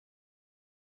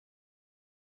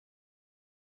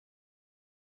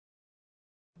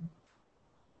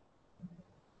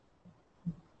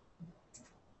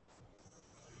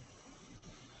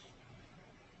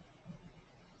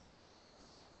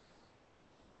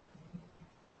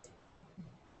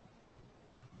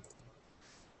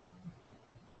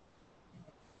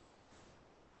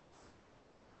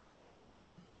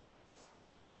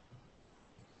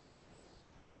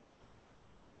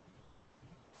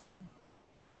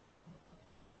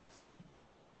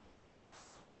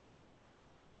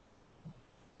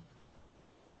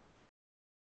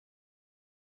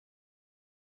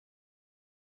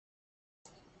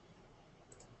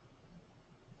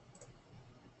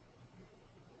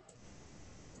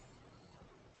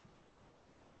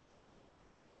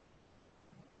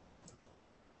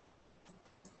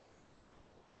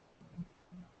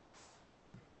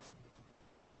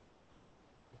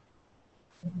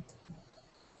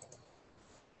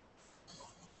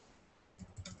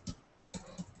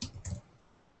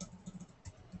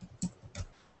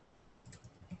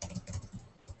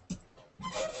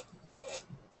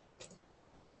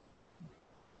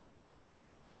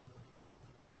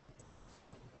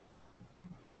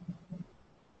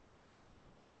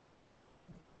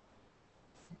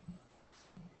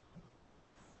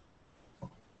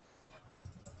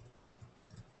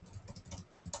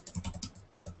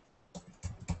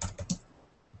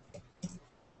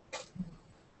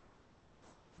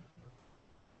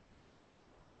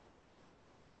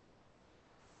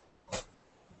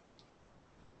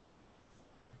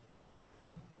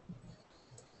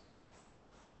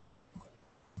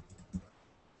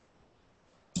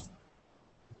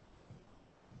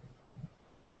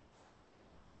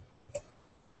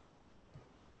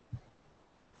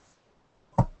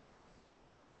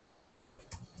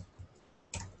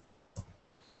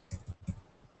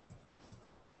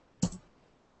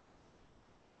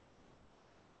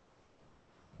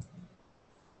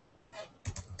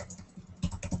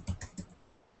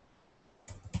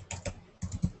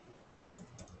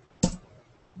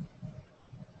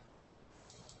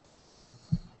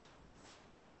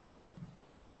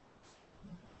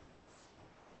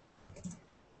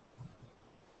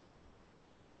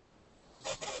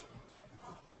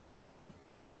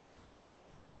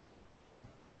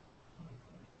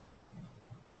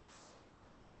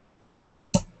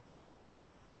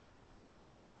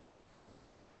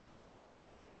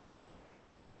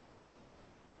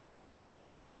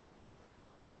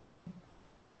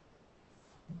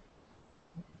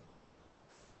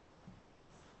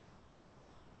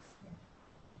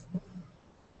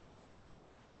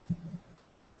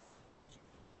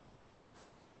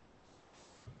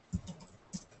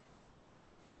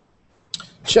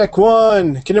Check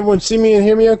one. Can everyone see me and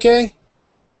hear me okay?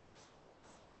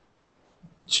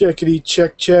 Checkity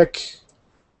check check.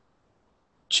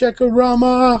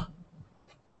 Checkorama.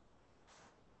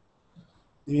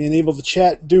 Let me enable the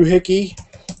chat doohickey.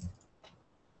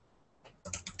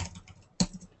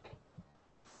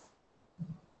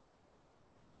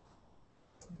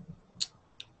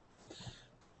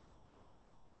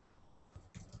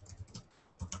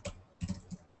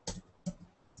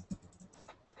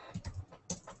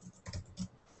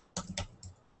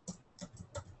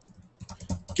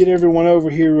 Get everyone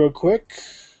over here real quick.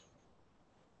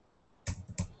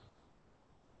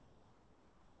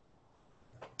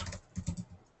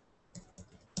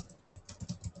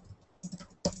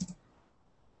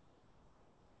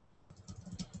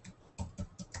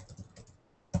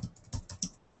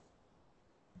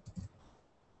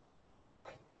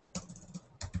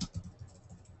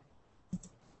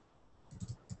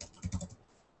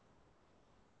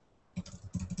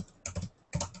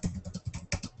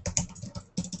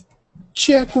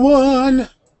 Check one.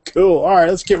 Cool. All right,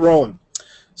 let's get rolling.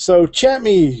 So chat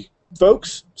me,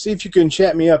 folks. See if you can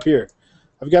chat me up here.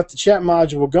 I've got the chat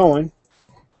module going.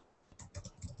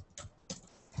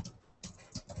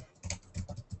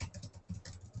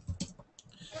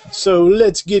 So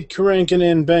let's get cranking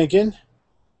and banking.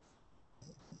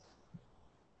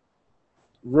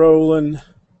 Rolling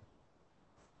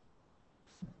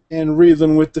and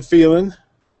reeling with the feeling.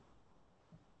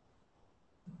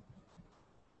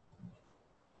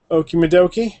 Okie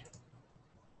madokie.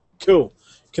 Cool.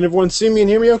 Can everyone see me and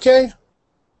hear me okay?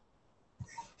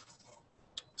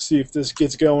 See if this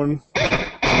gets going.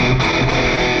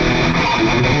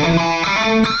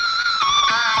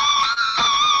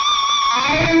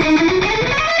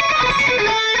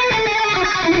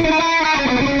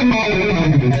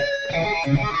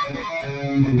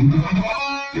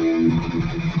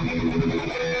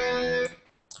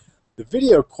 The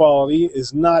video quality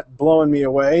is not blowing me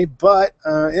away, but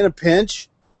in a pinch,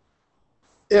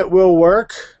 it will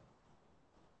work.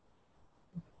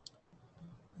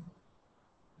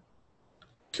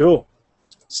 Cool.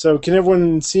 So can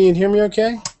everyone see and hear me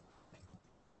okay?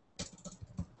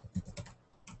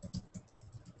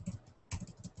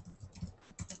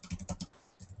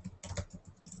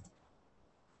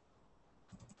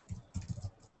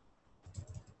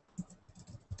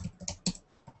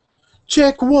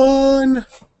 Check one.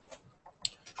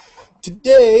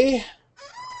 Today,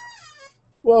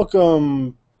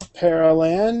 welcome,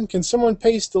 Paralan. Can someone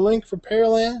paste the link for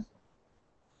Paralan?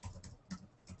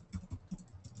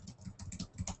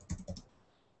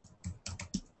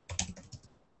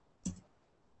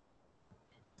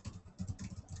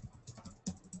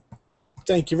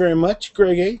 Thank you very much,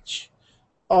 Greg H.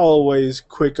 Always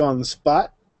quick on the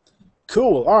spot.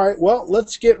 Cool. All right, well,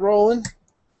 let's get rolling.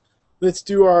 Let's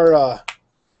do our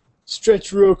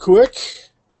stretch real quick.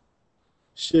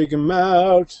 Shake them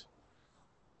out.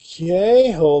 Okay,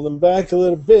 hold them back a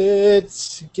little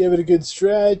bit. Give it a good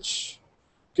stretch.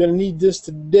 Gonna need this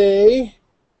today.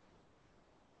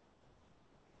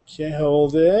 Okay,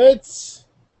 hold it.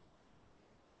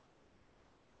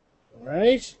 All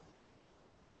right.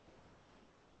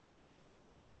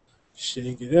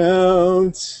 Shake it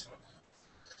out.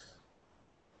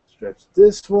 Stretch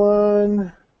this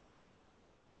one.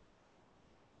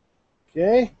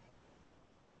 Okay.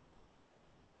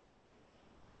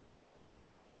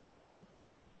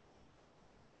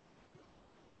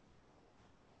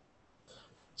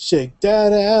 Shake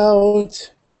that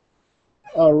out.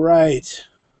 All right.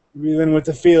 Reeling with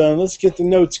the feeling. Let's get the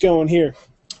notes going here.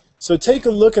 So take a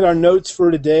look at our notes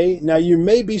for today. Now you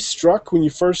may be struck when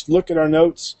you first look at our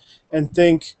notes and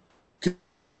think,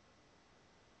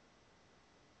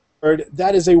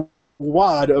 that is a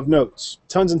wad of notes.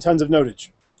 Tons and tons of notage.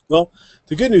 Well,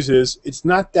 the good news is it's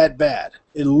not that bad.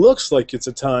 It looks like it's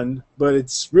a ton, but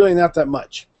it's really not that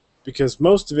much because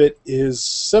most of it is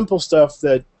simple stuff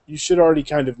that you should already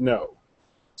kind of know.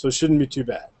 So it shouldn't be too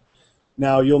bad.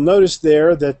 Now you'll notice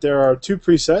there that there are two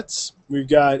presets. We've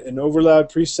got an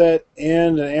overloud preset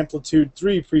and an amplitude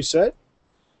 3 preset.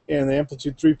 And the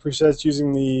amplitude 3 preset's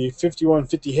using the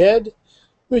 5150 head,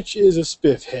 which is a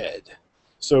spiff head.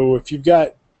 So if you've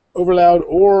got overloud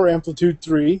or amplitude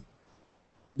 3,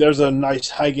 there's a nice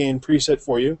high gain preset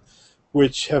for you,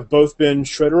 which have both been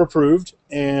shredder approved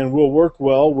and will work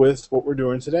well with what we're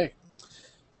doing today.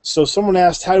 So someone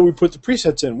asked, how do we put the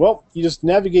presets in? Well, you just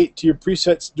navigate to your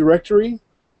presets directory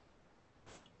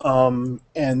and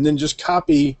then just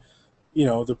copy,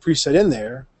 the preset in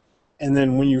there. And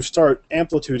then when you start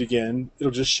amplitude again,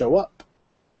 it'll just show up.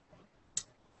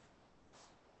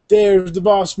 There's the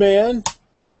boss man.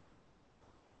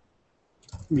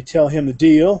 Let me tell him the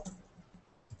deal.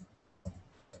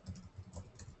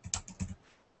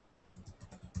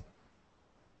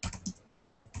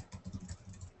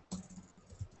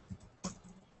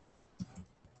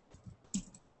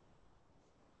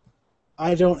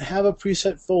 I don't have a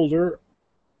preset folder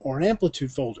or an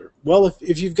amplitude folder. Well,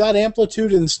 if you've got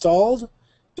amplitude installed,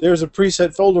 there's a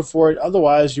preset folder for it.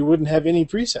 Otherwise, you wouldn't have any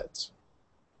presets.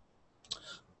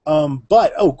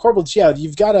 Corbels, yeah,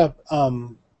 you've got to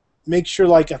make sure.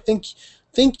 Like I think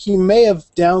you may have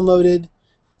downloaded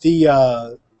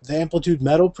the amplitude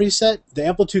metal preset. The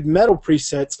amplitude metal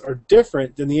presets are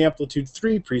different than the amplitude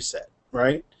 3 preset,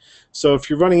 right? So if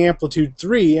you're running amplitude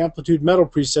 3, amplitude metal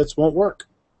presets won't work.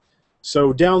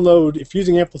 So download, if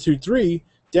using amplitude 3,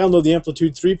 download the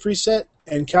amplitude 3 preset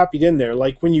and copy it in there.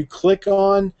 Like when you click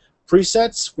on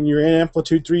presets, when you're in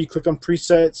amplitude 3, you click on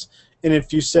presets, and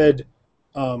if you said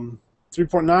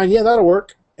 3.9, yeah, that'll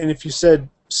work. And if you said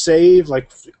save,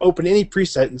 like open any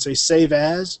preset and say save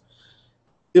as,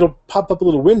 it'll pop up a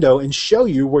little window and show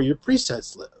you where your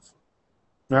presets live,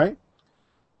 right?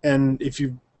 And if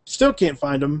you still can't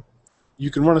find them,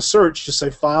 you can run a search, just say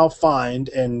file find,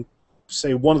 and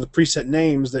say one of the preset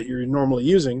names that you're normally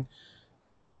using,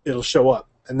 it'll show up,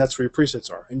 and that's where your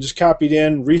presets are. And just copy it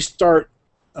in, restart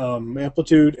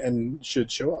amplitude, and it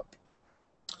should show up.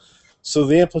 So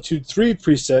the amplitude 3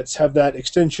 presets have that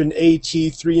extension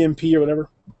AT3MP or whatever.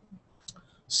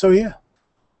 So yeah,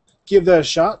 give that a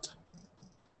shot.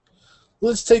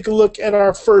 Let's take a look at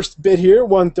our first bit here,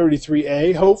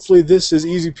 133A. Hopefully this is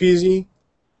easy peasy,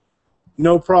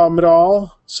 no problem at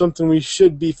all, something we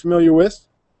should be familiar with.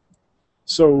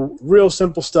 So real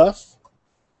simple stuff,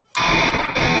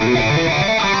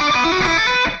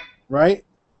 right?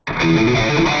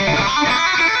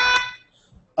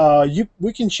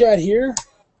 We can chat here.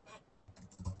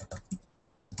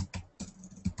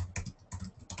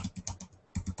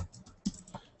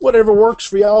 Whatever works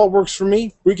for y'all works for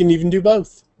me. We can even do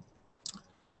both.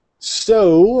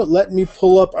 So let me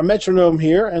pull up a metronome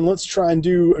here and let's try and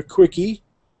do a quickie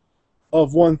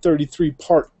of 133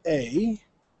 Part A.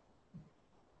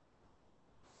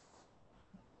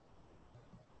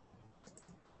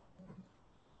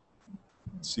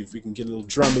 See if we can get a little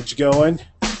drummage going.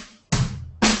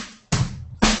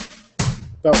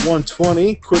 About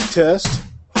 120, quick test.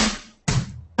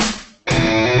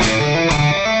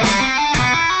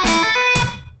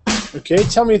 Okay,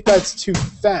 tell me if that's too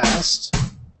fast.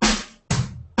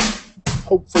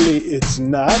 Hopefully it's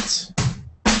not.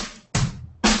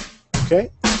 Okay.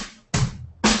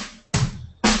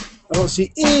 I don't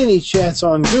see any chats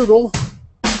on Google.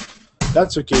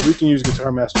 That's okay, we can use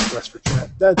GuitarMasterClass for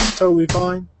chat. That's totally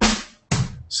fine.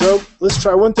 So let's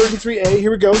try 133A.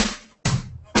 Here we go.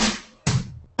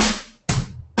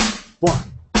 1,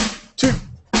 2,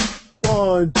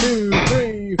 1, 2,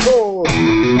 3, 4.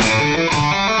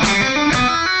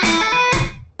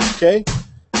 Okay.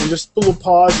 just a little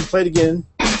pause and play it again.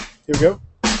 Here we go.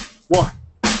 1,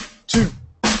 2,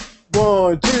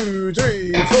 1, 2,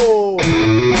 3, 4.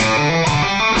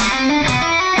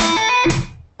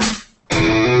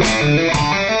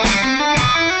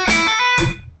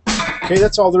 Okay,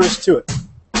 that's all there is to it.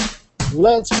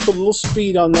 Let's put a little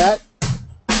speed on that.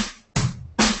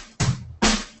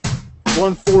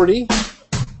 140.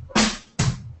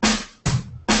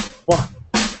 1,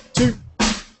 2,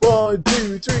 1,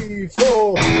 2, 3,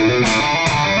 4.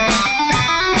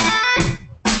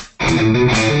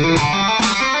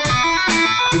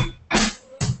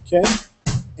 Okay,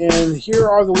 and here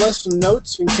are the lesson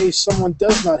notes in case someone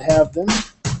does not have them.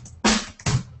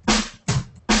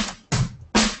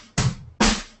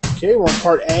 Okay, we're on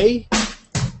part A.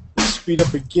 Let's speed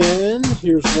up again.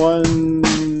 Here's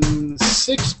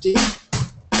 160. Here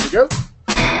we go.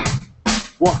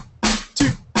 1, 2,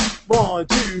 1,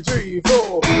 2, 3,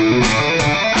 4.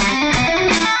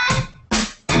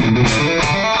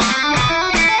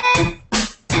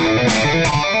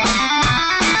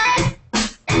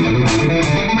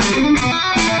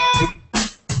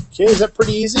 Okay, is that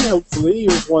pretty easy? Hopefully.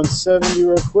 Here's 170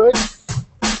 real quick.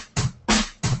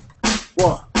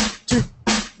 1, 2,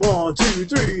 1, 2,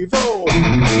 3, 4.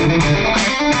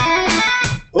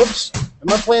 Oops. Am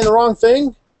I playing the wrong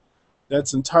thing?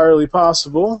 That's entirely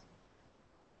possible.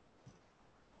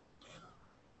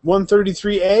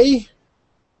 133A.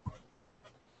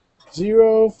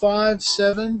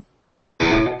 057.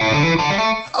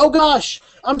 Oh gosh!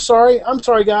 I'm sorry,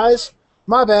 guys.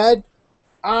 My bad.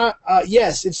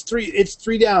 Yes, it's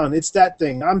three down. It's that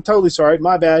thing. I'm totally sorry.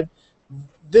 My bad.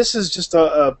 This is just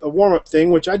a warm-up thing,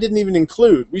 which I didn't even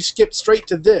include. We skipped straight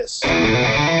to this.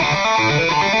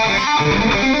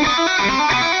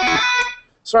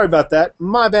 Sorry about that.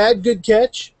 My bad. Good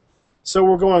catch. So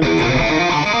we're going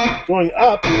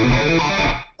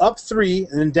up 3,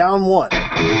 and then down 1.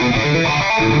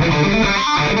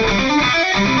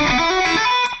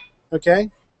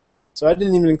 Okay. So I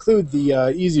didn't even include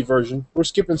the easy version. We're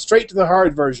skipping straight to the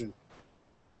hard version.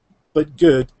 But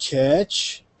good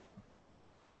catch.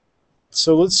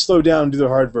 So let's slow down and do the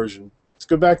hard version. Let's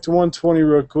go back to 120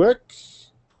 real quick.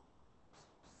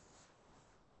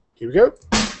 Here we go.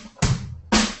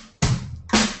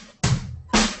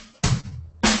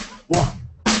 1,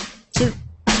 2,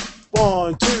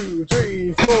 1, 2,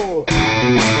 3, 4.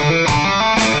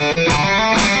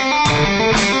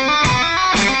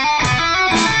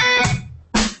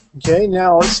 Okay,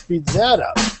 now let's speed that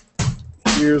up.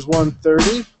 Here's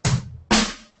 130.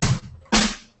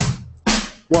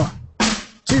 1,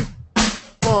 2,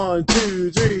 1,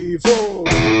 2, 3, 4.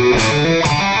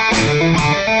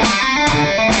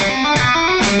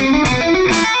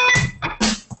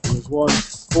 Here's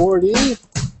 140.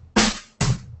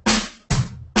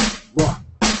 1,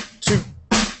 2,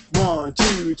 1,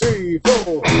 2, 3,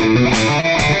 4.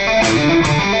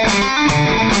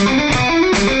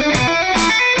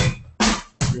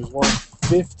 Here's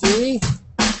 150.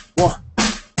 1,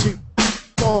 2,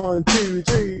 1, 2,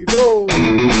 3, 4.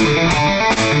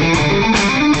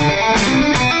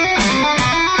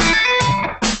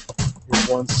 Here's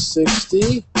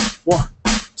 160. 1,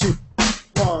 2,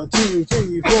 1, 2,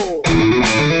 3, 4.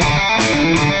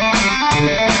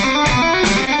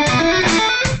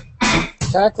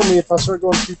 Tackle me if I start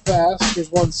going too fast. Here's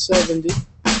 170.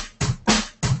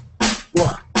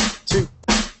 1, 2,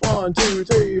 1, 2,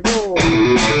 3, 4.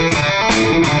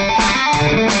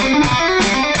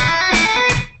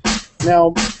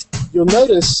 Now, you'll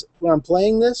notice when I'm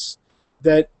playing this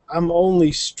that I'm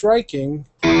only striking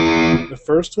the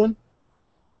first one.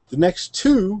 The next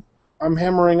 2 I'm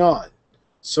hammering on.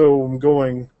 So I'm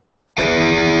going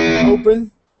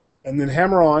open and then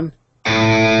hammer on.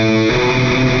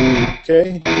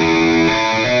 Okay.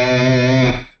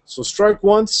 So strike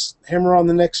once, hammer on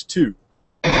the next 2.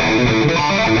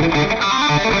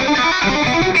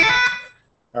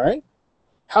 Alright.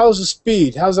 How's the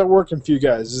speed? How's that working for you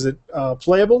guys? Is it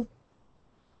playable?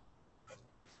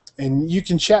 And you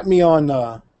can chat me on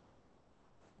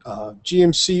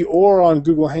GMC or on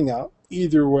Google Hangout.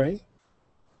 Either way.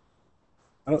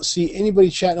 I don't see anybody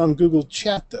chatting on Google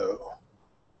Chat though.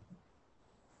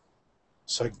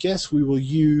 So I guess we will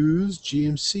use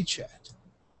GMC chat,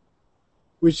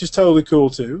 which is totally cool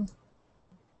too.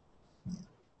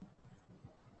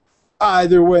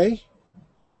 Either way.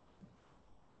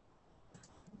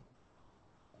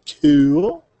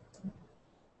 Cool.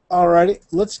 Alrighty,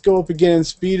 let's go up again in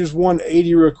speed. Is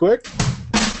 180 real quick.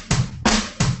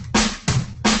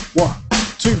 1,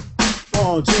 2,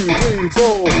 1, 2, 3,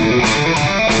 4.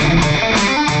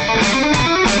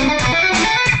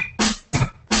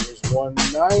 Here's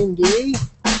 190.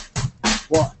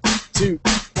 1, 2,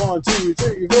 1, 2,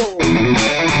 3, 4.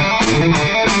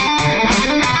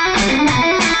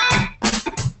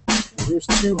 Here's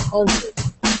 200.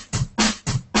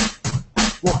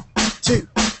 1, 2,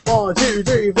 1, 2,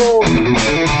 3, 4.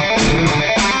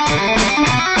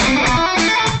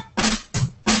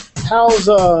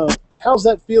 How's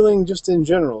that feeling just in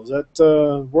general? Is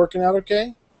that working out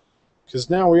okay? Because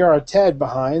now we are a tad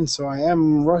behind, so I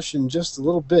am rushing just a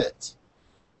little bit.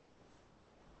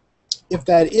 If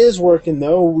that is working,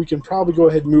 though, we can probably go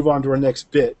ahead and move on to our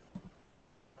next bit.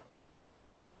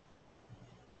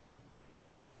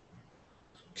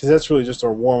 Because that's really just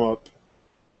our warm-up.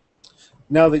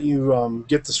 Now that you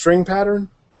get the string pattern,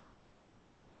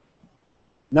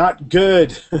 not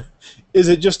good. Is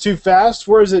it just too fast?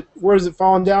 Where is it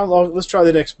falling down? Let's try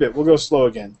the next bit. We'll go slow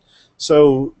again.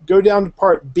 So go down to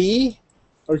part B,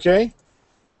 okay?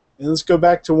 And let's go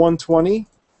back to 120.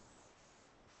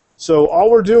 So all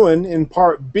we're doing in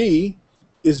part B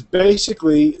is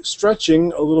basically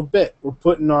stretching a little bit. We're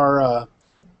putting our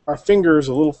fingers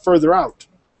a little further out.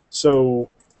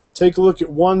 So take a look at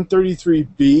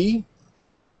 133B,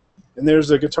 and there's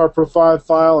the Guitar Pro 5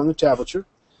 file and the tablature.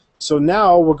 So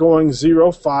now we're going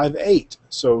 0, 5, 8.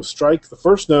 So strike the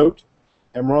first note,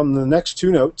 and we're on the next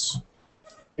two notes.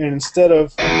 And instead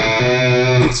of,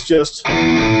 it's just,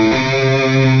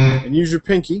 and use your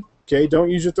pinky. Okay, don't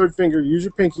use your third finger. Use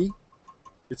your pinky.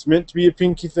 It's meant to be a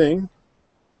pinky thing.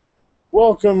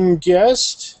 Welcome,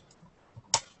 guest.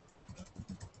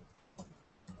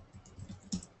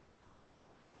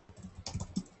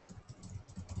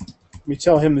 Let me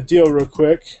tell him the deal real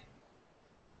quick.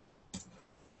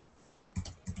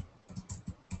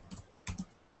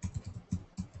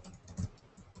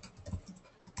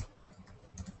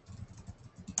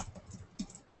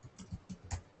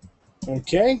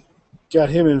 Okay, got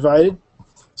him invited.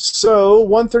 So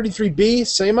 133B,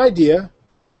 same idea,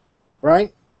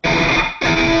 right?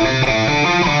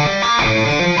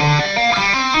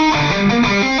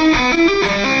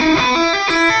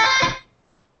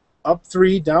 Up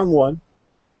 3, down 1.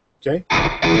 Okay.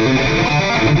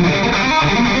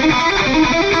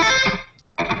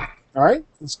 All right,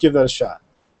 let's give that a shot.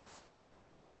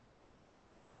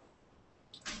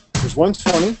 Here's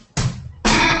 120.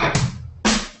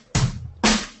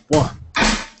 1,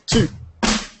 2,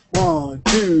 1,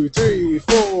 2, 3,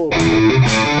 4.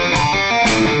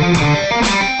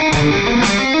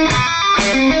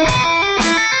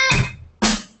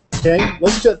 Okay,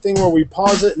 let's do that thing where we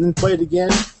pause it and then play it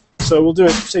again. So we'll do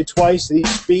it, say, twice at each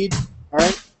speed. All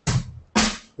right.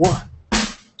 1,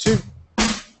 2,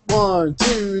 1,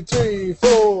 2, 3,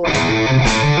 4.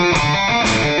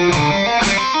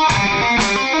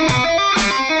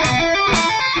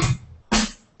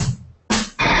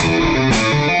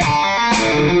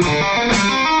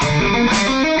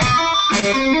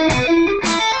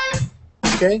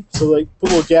 Okay, so like put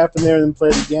a little gap in there and then play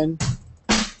it again.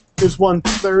 Here's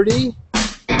 130.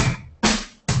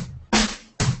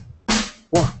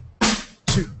 1,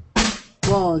 2,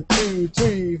 1, 2,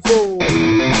 3, 4.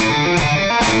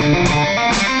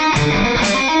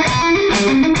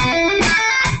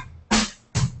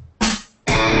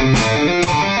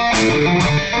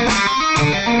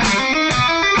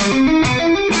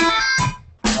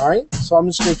 Alright, so I'm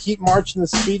just going to keep marching the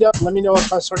speed up. Let me know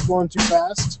if I start going too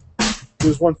fast.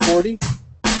 Here's 140.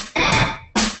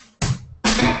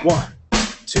 1,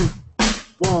 2,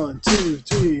 1, 2,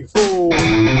 3, 4.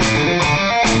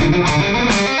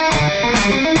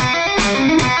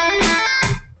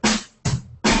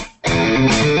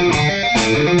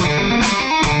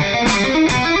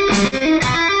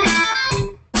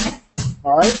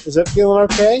 Alright, is that feeling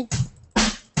okay?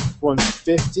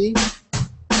 150.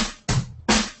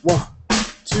 1,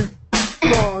 2,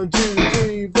 1, 2,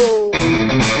 3, 4.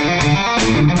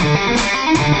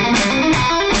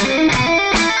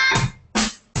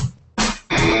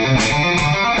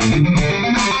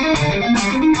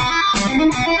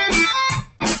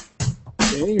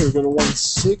 Okay, here we go to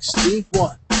 160.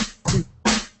 1, 2,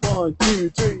 1, 2,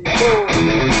 3, 4.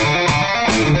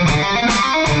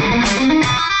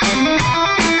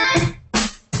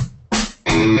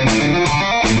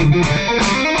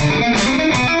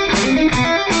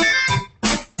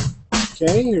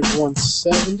 Okay, here's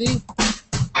 170.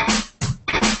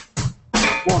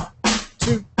 1,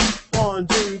 2, 1,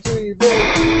 2, 3, 4.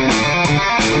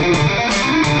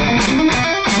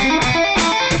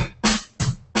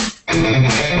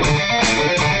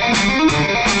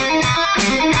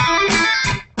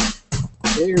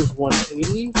 Okay, here's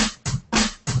 180.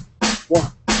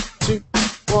 1, 2,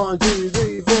 1, 2,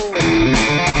 3, 4.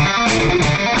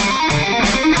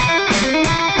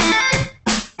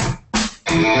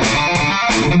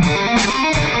 Okay,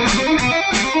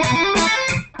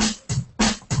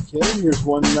 Okay, here's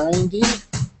 190.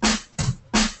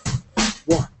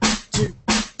 1, 2,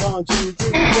 1, 2,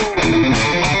 3, 4.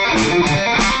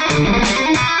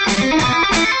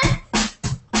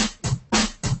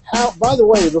 By the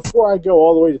way, before I go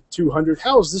all the way to 200,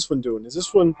 how is this one doing? Is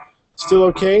this one still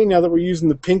okay now that we're using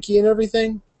the pinky and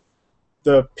everything?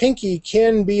 The pinky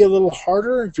can be a little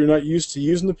harder if you're not used to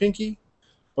using the pinky,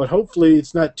 but hopefully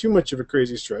it's not too much of a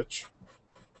crazy stretch.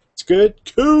 It's good?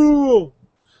 Cool!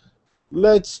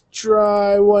 Let's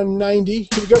try 190.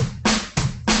 Here we go.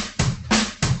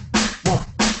 1,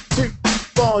 2,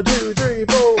 1, 2, 3,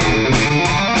 4.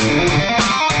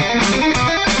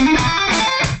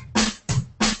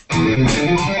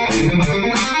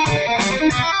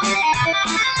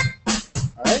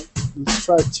 Alright, let's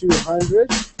try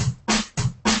 200.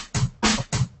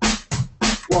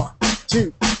 1,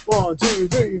 2, 1, 2,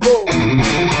 3, 4.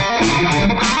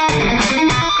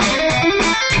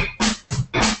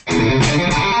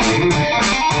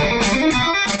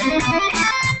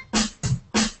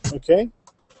 Okay,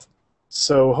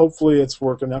 so hopefully it's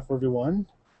working out for everyone.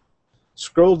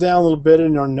 Scroll down a little bit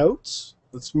in our notes.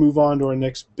 Let's move on to our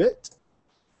next bit.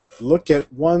 Look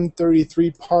at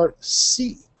 133 part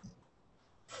C.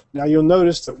 Now you'll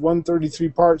notice that 133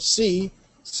 part C,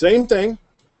 same thing.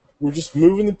 We're just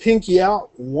moving the pinky out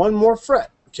one more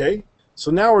fret. Okay,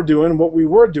 so now we're doing what we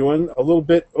were doing a little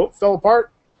bit. Oh, fell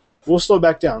apart. We'll slow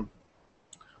back down.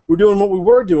 We're doing what we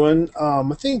were doing, I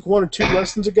think 1 or 2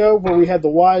 lessons ago, where we had the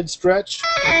wide stretch.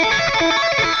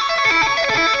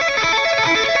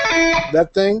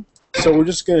 That thing. So we're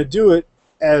just going to do it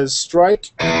as strike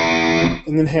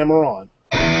and then hammer on.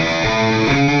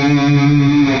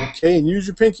 Okay, and use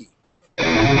your pinky.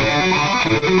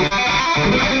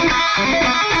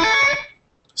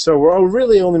 So we're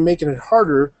really only making it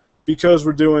harder because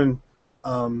we're doing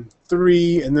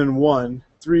 3 and then 1,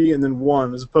 3 and then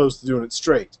 1, as opposed to doing it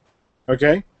straight.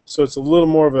 Okay? So it's a little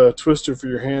more of a twister for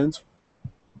your hands.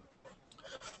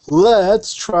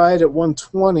 Let's try it at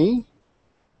 120.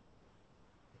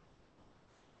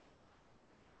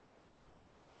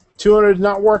 200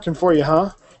 not working for you,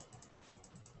 huh?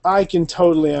 I can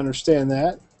totally understand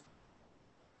that.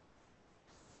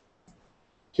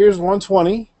 Here's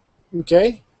 120.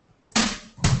 Okay?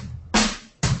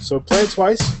 So play it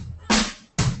twice.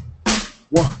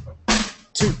 1,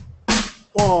 2,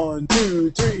 1,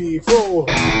 2, 3, 4.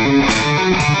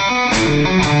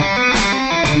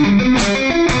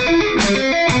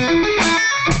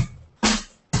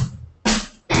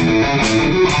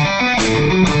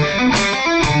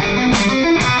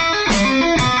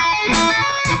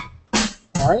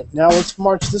 Alright, now let's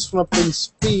march this one up in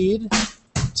speed.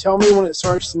 Tell me when it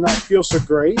starts to not feel so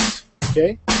great.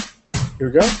 Okay, here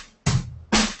we go.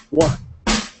 1,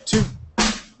 2,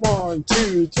 1,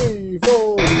 2, 3,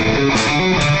 4.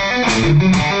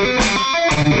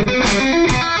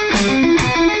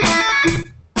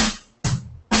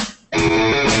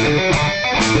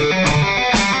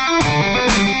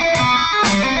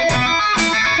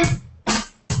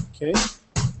 Okay,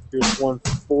 here's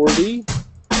 140.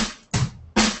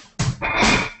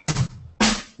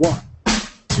 1,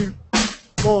 2,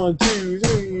 1, 2,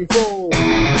 3, 4.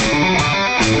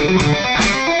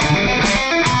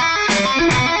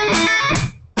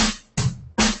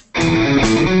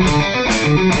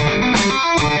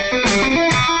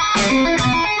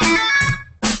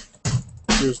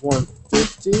 Here's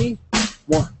 150.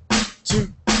 1,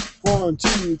 2, 1,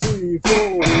 2, 3, 4.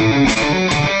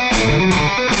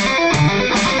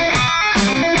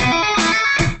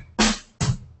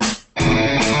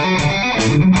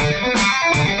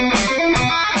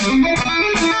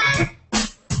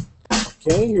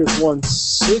 Okay, here's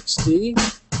 160.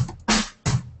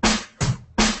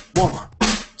 1,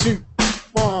 2,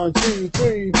 1, 2,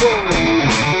 3, 4.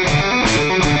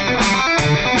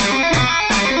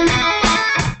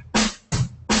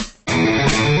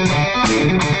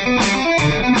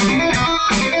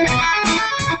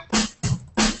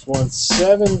 Here's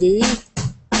 170.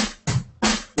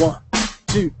 1,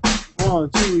 2, 1,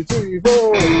 2, 3,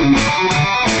 4.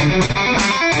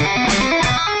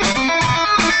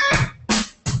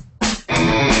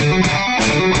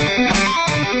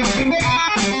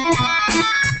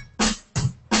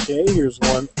 Okay, here's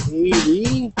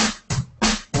 180.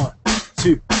 1,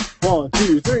 2, 1,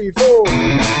 2, 3, 4.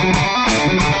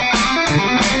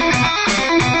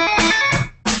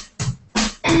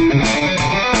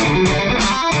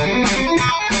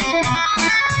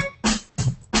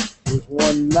 Here's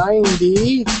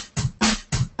 190.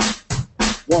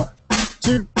 1,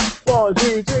 2, 1,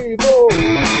 2, 3, 4.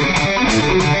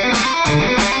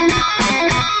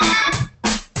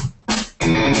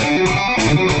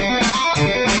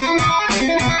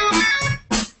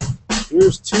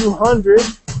 200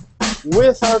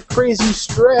 with our crazy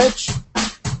stretch.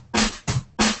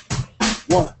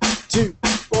 1, 2,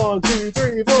 1, 2,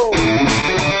 3, 4.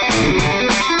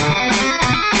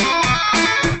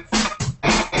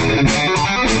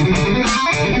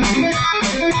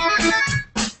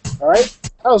 All right,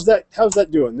 how's that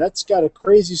doing? That's got a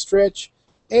crazy stretch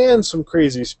and some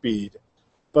crazy speed.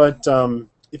 But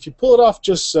if you pull it off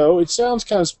just so, it sounds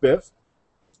kind of spiff.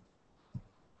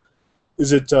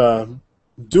 Is it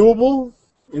doable,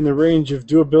 in the range of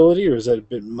doability, or is that a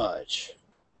bit much?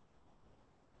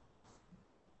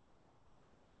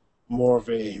 More of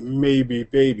a maybe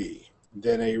baby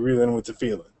than a reeling with the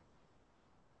feeling.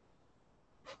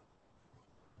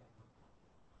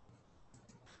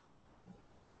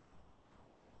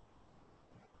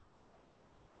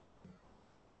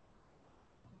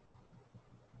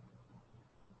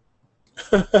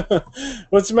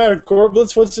 What's the matter,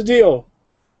 Corblitz? What's the deal?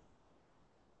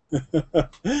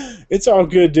 It's all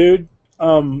good, dude.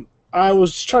 I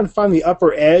was just trying to find the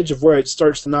upper edge of where it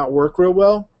starts to not work real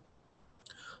well,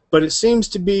 but it seems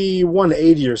to be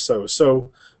 180 or so. So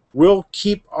we'll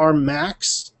keep our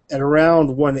max at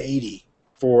around 180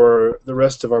 for the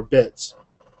rest of our bits.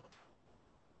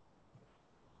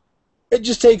 It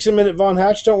just takes a minute, Von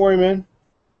Hatch. Don't worry, man.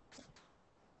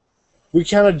 We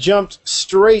kind of jumped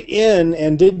straight in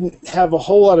and didn't have a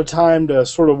whole lot of time to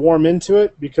sort of warm into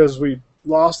it because we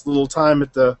lost a little time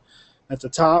at the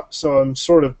top. So I'm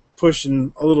sort of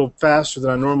pushing a little faster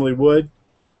than I normally would.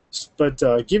 But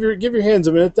give your hands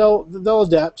a minute. They'll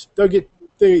adapt. They'll get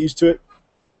used to it.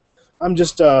 I'm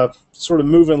just sort of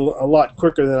moving a lot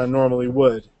quicker than I normally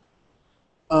would.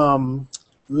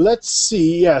 Let's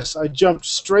see. Yes, I jumped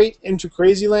straight into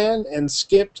Crazyland and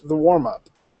skipped the warm-up,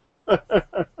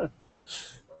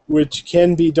 which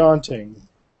can be daunting.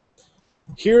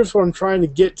 Here's what I'm trying to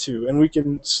get to, and we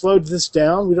can slow this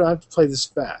down. We don't have to play this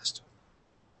fast.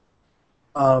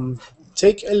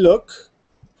 Take a look.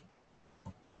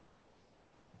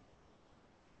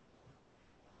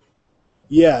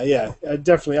 Yeah,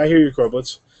 definitely. I hear you,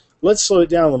 Corblitz. Let's slow it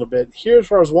down a little bit. Here's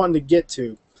where I was wanting to get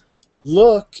to.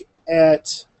 Look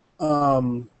at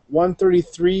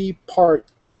 133 part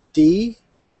D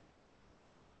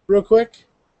real quick.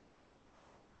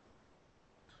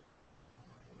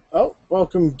 Oh,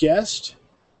 welcome guest.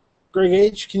 Greg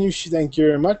H, can you thank you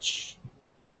very much.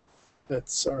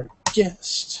 That's our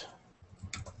guest.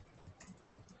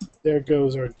 There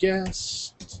goes our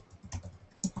guest.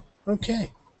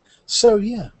 Okay. So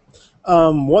yeah.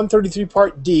 133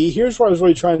 part D, here's where I was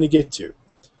really trying to get to.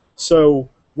 So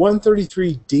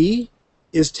 133D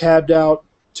is tabbed out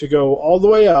to go all the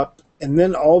way up and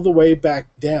then all the way back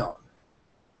down.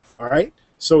 All right?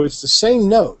 So it's the same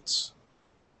notes.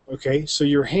 Okay? So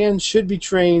your hand should be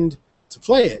trained to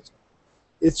play it.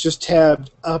 It's just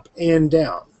tabbed up and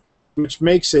down, which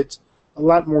makes it a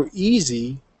lot more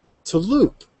easy to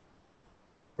loop.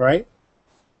 Right?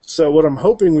 So what I'm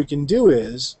hoping we can do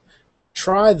is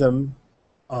try them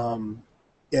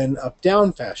in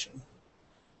up-down fashion,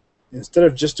 instead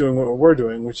of just doing what we're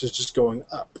doing, which is just going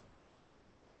up.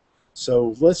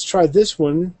 So let's try this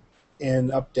one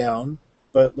in up-down,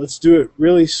 but let's do it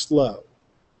really slow.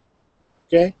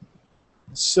 Okay?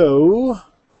 So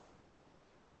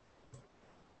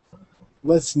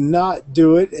let's not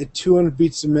do it at 200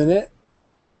 beats a minute.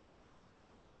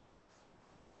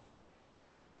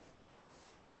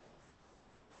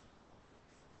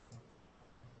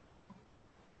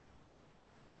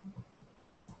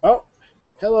 Oh,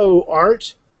 hello,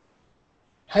 Art.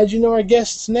 How'd you know our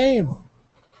guest's name?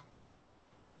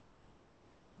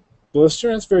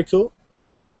 Blister, that's very cool.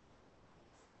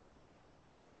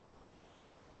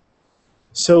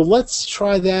 So let's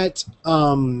try that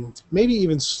maybe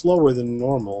even slower than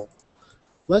normal.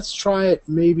 Let's try it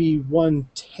maybe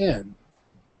 110.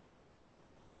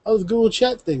 Oh, the Google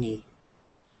Chat thingy.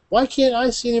 Why can't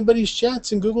I see anybody's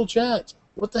chats in Google Chat?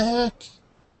 What the heck?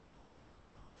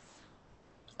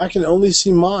 I can only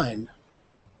see mine.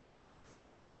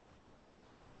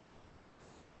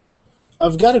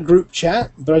 I've got a group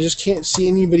chat, but I just can't see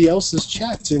anybody else's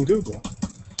chats in Google.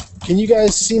 Can you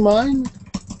guys see mine?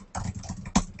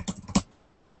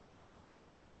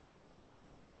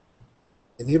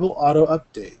 Enable auto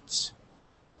updates.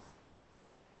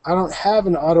 I don't have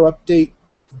an auto update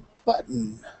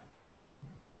button.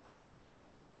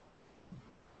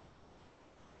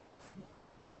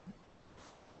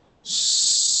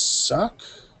 Suck?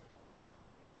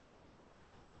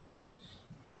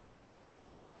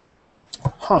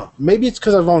 Huh, maybe it's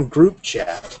because I'm on group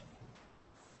chat.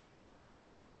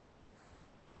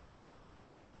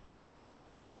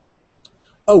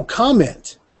 Oh,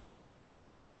 comment.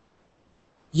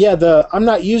 Yeah, I'm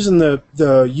not using the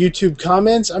YouTube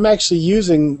comments. I'm actually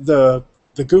using the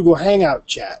Google Hangout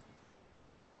chat.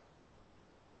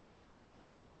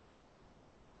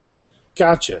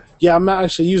 Gotcha. Yeah, I'm not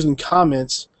actually using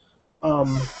comments,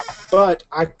 um, but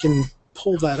I can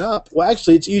pull that up. Well,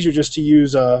 actually, it's easier just to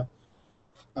use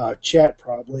chat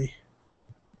probably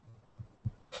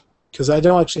because I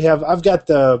don't actually have. I've got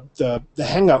the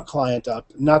Hangout client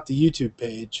up, not the YouTube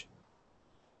page.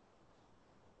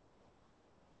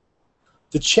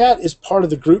 The chat is part of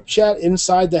the group chat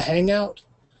inside the Hangout.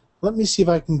 Let me see if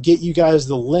I can get you guys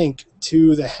the link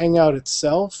to the Hangout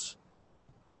itself.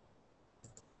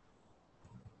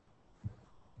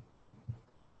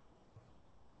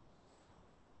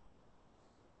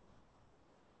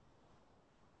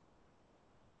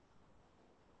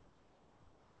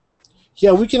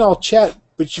 Yeah, we can all chat,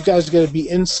 but you guys got to be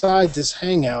inside this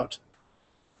Hangout.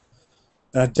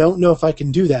 And I don't know if I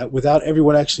can do that without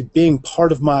everyone actually being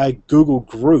part of my Google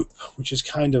group, which is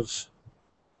kind of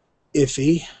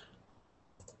iffy. I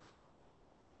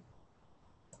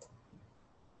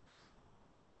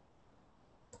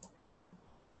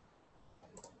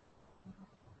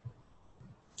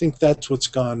think that's what's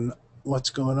going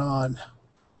on.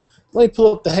 Let me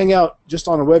pull up the Hangout just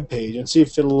on a web page and see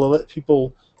if it'll let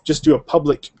people just do a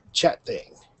public chat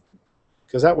thing.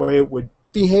 Because that way it would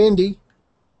be handy.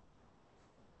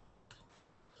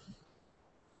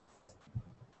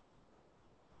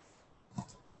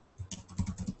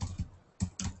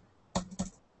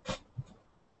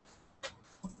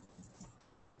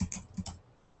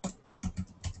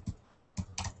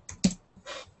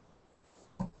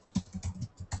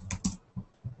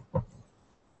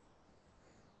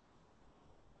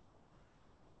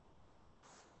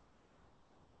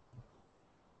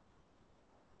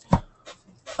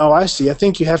 Oh, I see. I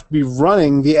think you have to be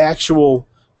running the actual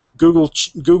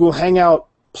Google Hangout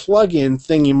plugin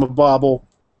thingy-mabobble.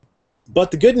 But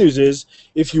the good news is,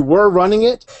 if you were running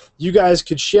it, you guys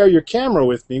could share your camera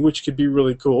with me, which could be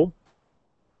really cool.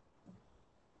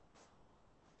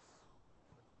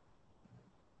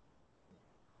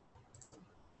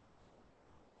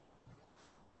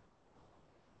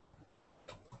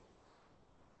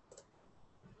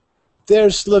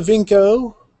 There's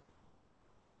Slavinko.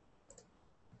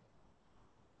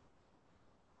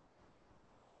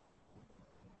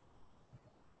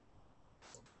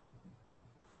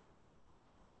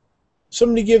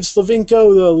 Somebody give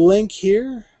Slavinko the link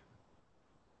here.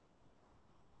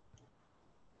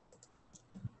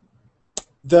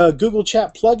 The Google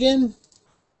Chat plugin.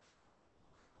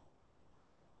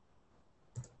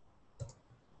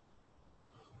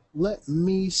 Let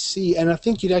me see. And I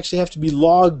think you'd actually have to be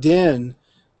logged in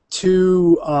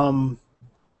to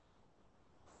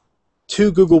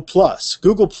Google Plus.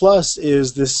 Google Plus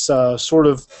is this sort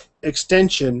of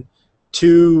extension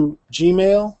to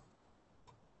Gmail.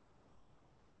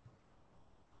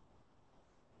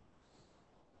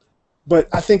 But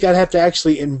I think I'd have to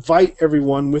actually invite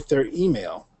everyone with their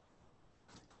email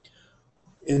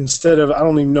instead of, I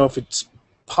don't even know if it's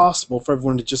possible for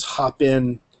everyone to just hop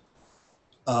in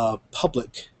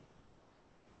public.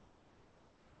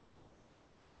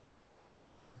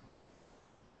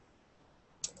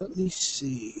 Let me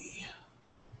see.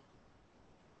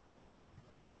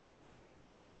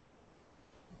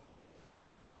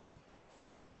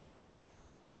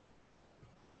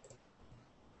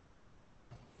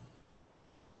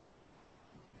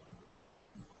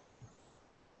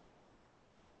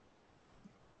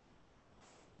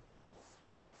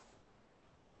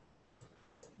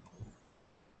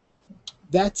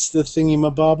 That's the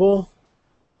thingy-mabobble.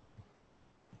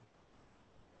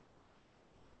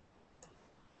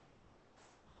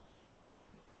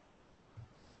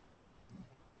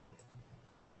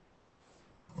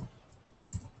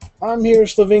 I'm here,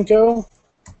 Slavinko.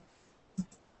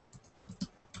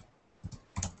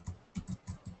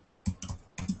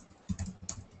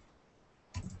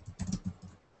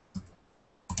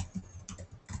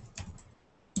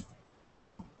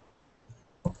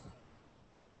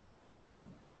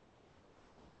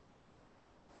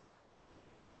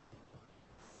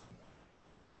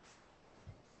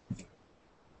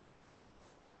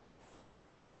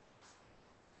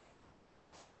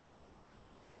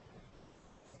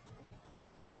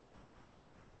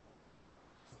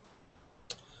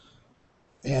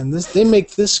 And they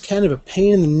make this kind of a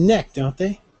pain in the neck, don't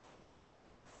they?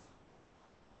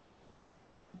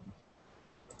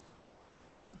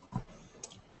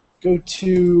 Go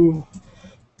to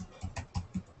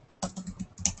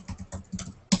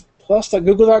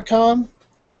plus.google.com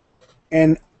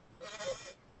and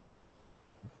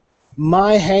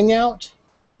My Hangout.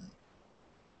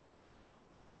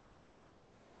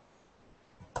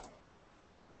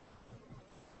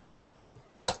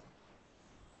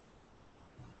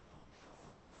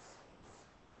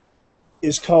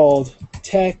 is called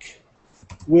Tech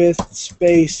with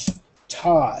Space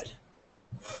Todd.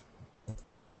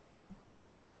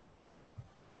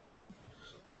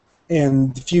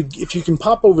 And if you can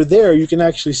pop over there, you can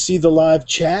actually see the live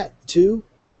chat too.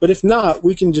 But if not,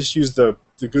 we can just use the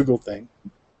Google thing.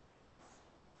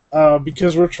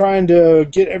 Because we're trying to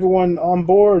get everyone on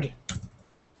board.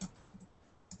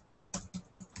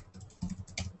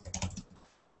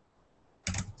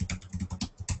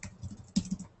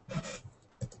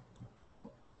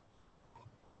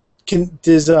 Can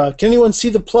anyone see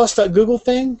the plus.google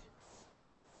thing?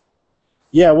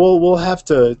 Yeah, we'll have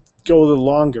to go a little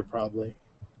longer probably.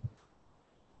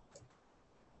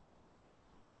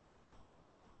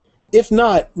 If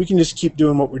not, we can just keep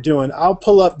doing what we're doing. I'll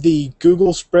pull up the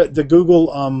Google spread, the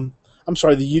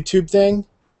YouTube thing,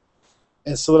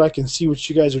 and so that I can see what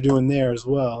you guys are doing there as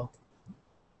well.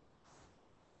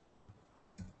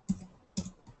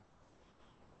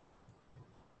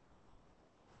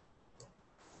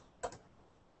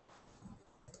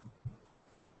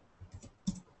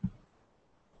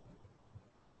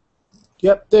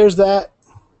 Yep, there's that.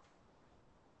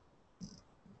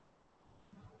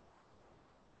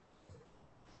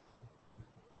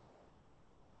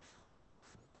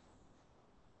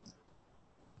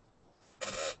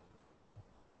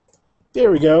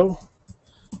 There we go.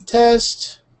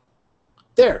 Test.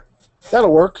 There.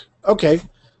 That'll work. Okay.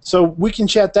 So we can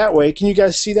chat that way. Can you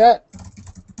guys see that?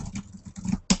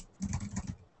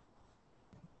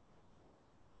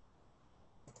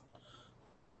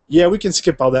 Yeah, we can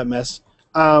skip all that mess.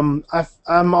 I'm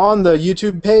on the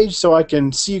YouTube page, so I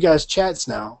can see you guys' chats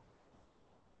now.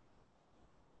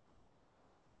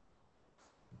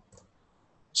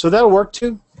 So that'll work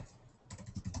too.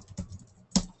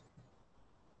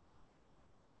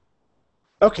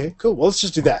 Okay, cool. Well, let's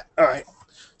just do that. All right.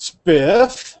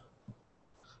 Spiff.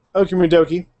 Okie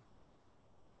dokie.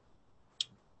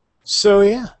 So,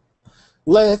 yeah.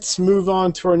 Let's move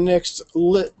on to our next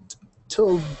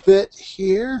little bit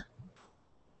here.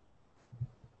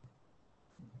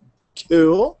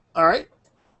 Cool. All right.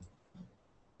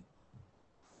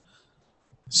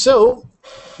 So,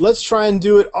 let's try and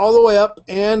do it all the way up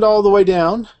and all the way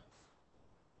down.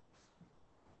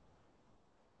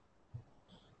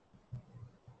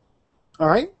 All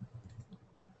right.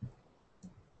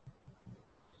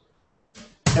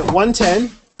 At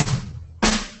 110.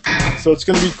 So it's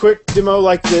going to be quick demo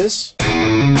like this.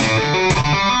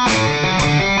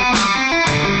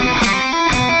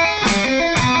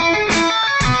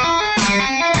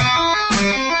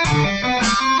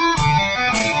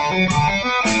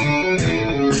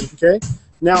 Okay.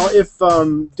 Now, if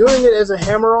doing it as a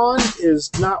hammer-on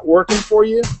is not working for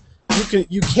you,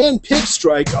 you can pick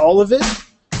strike all of it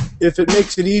if it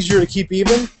makes it easier to keep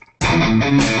even.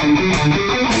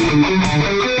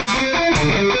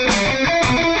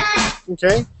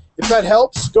 Okay. If that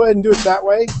helps, go ahead and do it that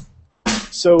way.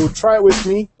 So try it with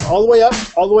me. All the way up,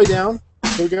 all the way down.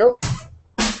 Here we go.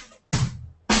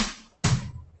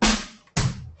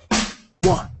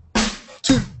 1,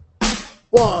 2.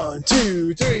 1,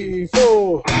 2, 3,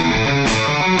 4.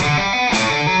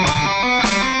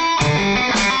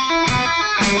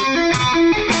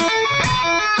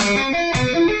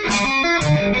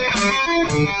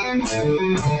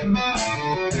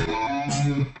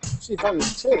 See if I can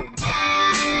tune.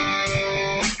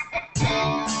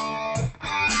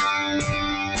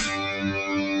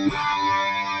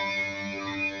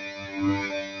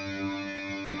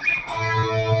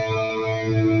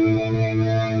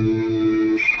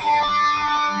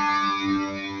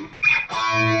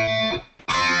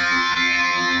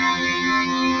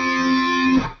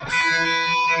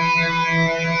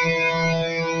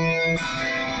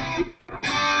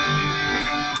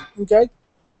 Okay.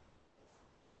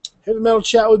 Heavy metal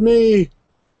chat with me.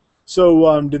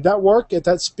 So, did that work at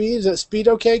that speed? Is that speed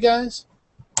okay, guys?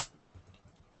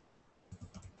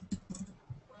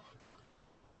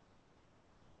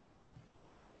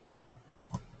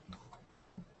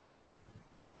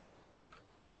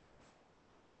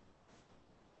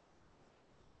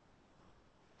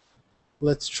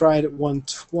 Let's try it at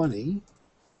 120.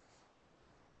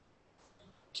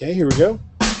 Okay, here we go.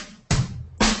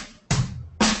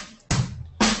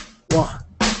 1,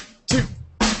 2,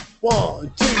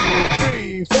 1, 2,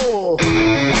 3, 4.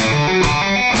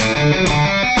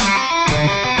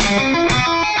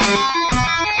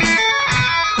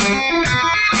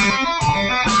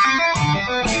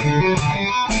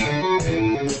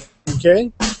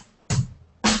 Okay.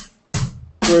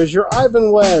 Where's your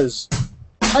Ivan Wes?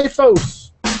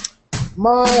 Hyphos.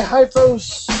 My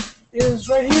Hyphos is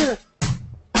right here.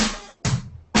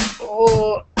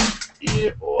 Oh,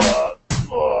 yeah.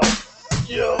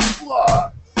 Yeah.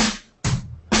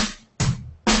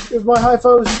 Here's my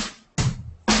hyphos.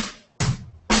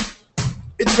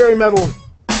 It's very metal.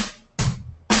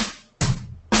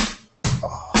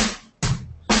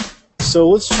 So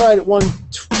let's try it at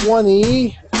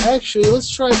 120. Actually, let's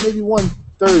try it maybe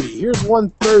 130. Here's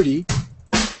 130.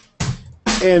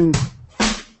 And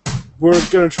we're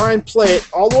going to try and play it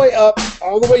all the way up,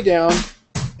 all the way down,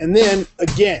 and then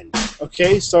again.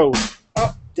 Okay, so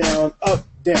up, down,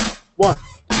 1,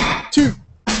 2,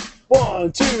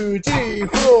 1, 2, 3,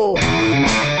 4.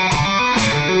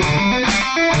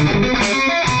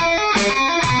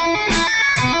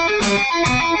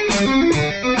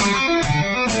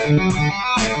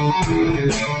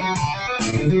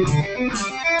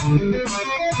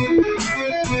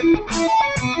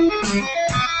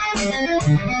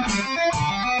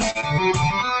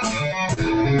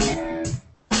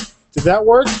 Did that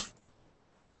work?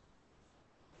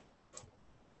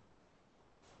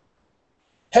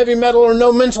 Heavy metal or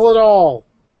no mental at all?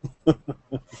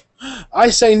 I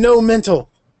say no mental.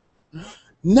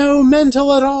 No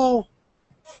mental at all.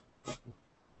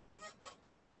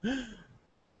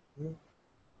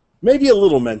 Maybe a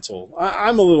little mental.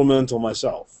 I'm a little mental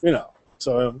myself, you know.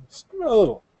 So I'm a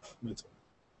little mental.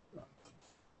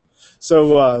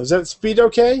 So is that speed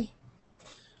okay?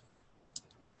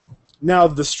 Now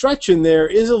the stretch in there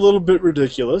is a little bit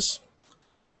ridiculous,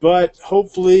 but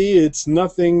hopefully it's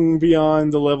nothing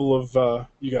beyond the level of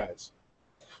you guys.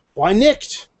 Why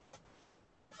nicked?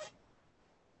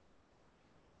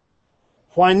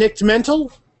 Why nicked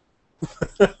mental?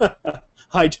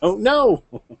 I don't know.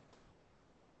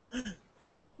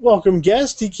 Welcome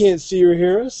guest. He can't see or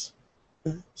hear us.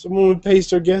 Someone would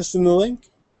paste our guest in the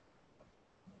link.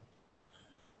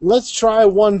 Let's try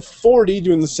 140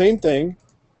 doing the same thing.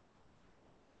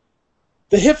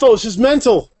 The hiphos is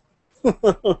mental.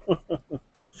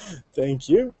 Thank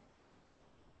you.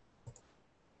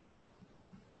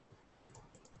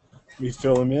 Let me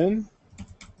fill him in.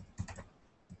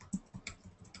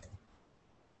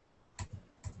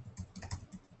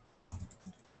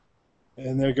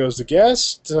 And there goes the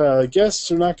guest. Guests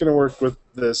are not going to work with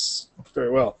this very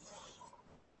well.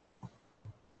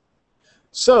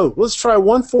 So let's try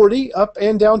 140 up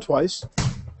and down twice.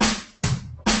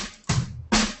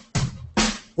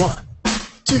 1,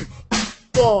 2,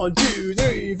 1, 2,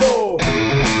 3, 4.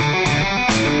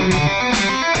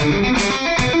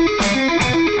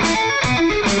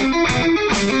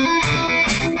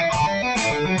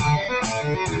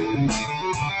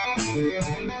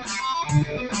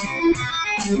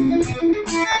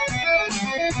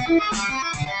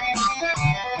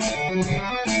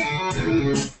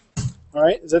 All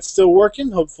right, is that still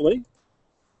working? Hopefully.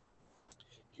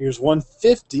 Here's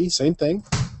 150, same thing.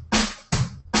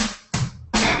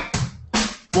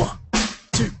 1,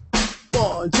 2,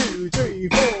 1, 2, 3,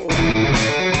 4.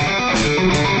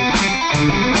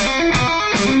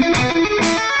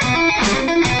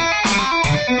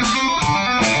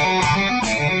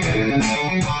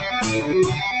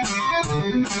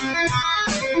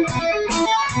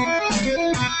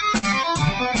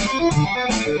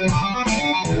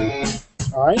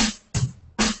 All right.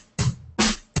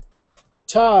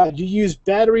 Todd, you use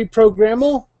battery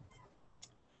programmable?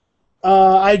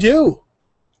 I do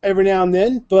every now and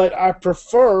then, but I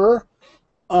prefer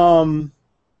to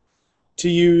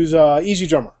use Easy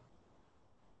Drummer.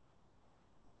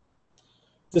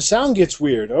 The sound gets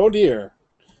weird. Oh dear.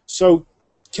 So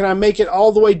can I make it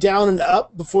all the way down and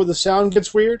up before the sound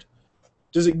gets weird?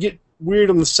 Does it get weird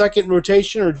on the second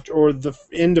rotation or the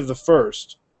end of the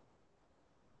first?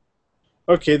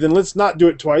 Okay, then let's not do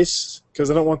it twice because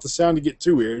I don't want the sound to get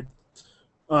too weird.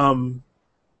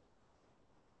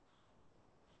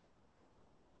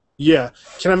 Yeah.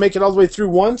 Can I make it all the way through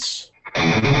once?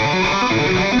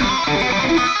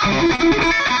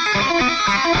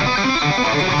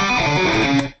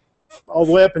 All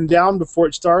the way up and down before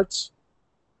it starts?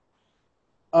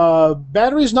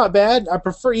 Battery's not bad. I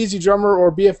prefer Easy Drummer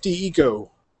or BFD Eco.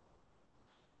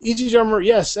 Easy Drummer,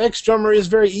 yes, X Drummer is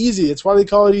very easy. That's why they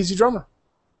call it Easy Drummer.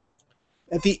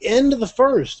 At the end of the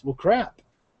first, well, crap.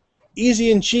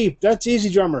 Easy and cheap, that's Easy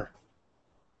Drummer.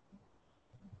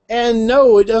 And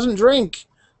no, it doesn't drink.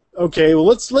 Okay, well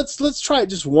let's try it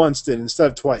just once then instead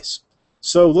of twice.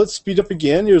 So let's speed up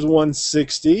again. Here's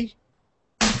 160.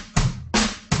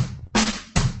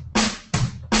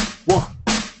 1,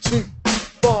 2,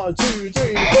 1, 2,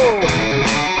 3, 4.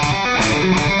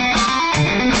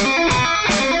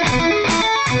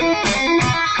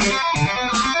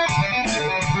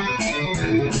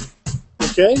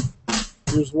 Okay,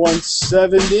 here's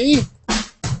 170.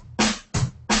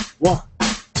 1,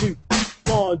 2,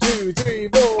 1, 1, 2, 3,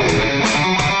 4.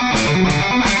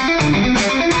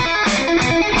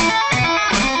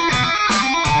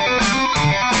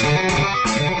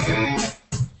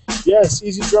 Yes,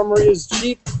 Easy Drummer is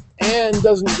cheap and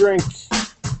doesn't drink.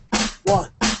 1,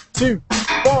 2,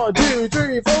 1, 2,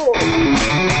 3, 4.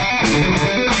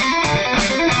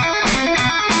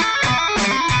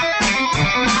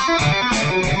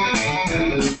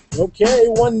 Okay,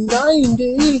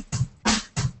 190.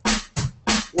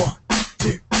 1,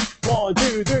 2, 1,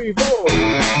 2, 3, 4.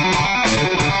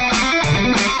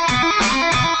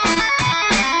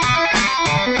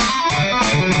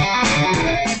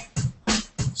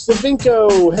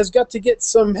 Slavinko has got to get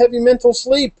some heavy mental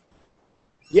sleep.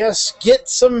 Yes, get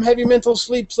some heavy mental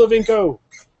sleep, Slavinko.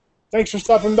 Thanks for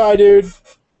stopping by, dude.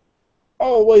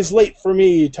 Always late for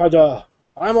me, ta-da.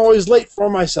 I'm always late for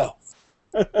myself.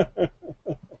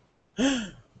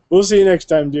 We'll see you next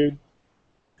time, dude.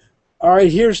 All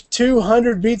right, here's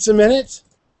 200 beats a minute.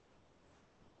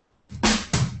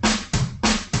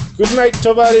 Good night,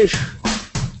 Tovarish.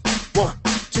 1,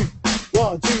 2,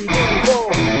 1, 2, 3,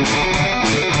 4.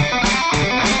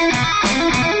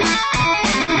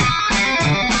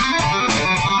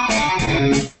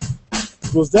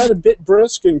 Was that a bit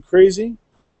brusque and crazy?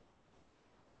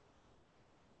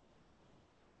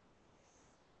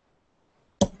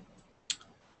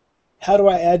 How do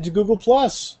I add to Google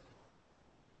Plus?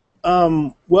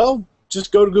 Well,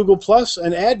 just go to Google Plus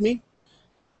and add me.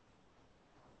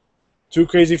 Too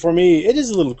crazy for me. It is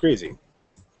a little crazy.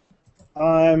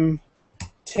 I'm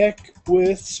Tech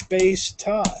with Space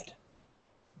Todd.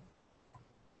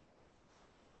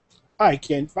 I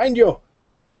can't find you.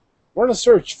 We're going to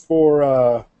search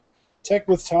for Tech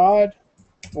with Todd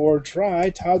or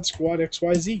try Todd Squad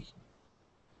XYZ.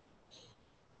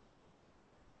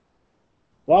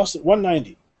 Lost at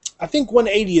 190. I think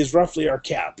 180 is roughly our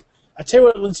cap. I tell you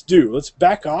what, let's do. Let's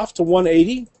back off to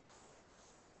 180.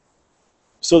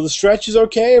 So the stretch is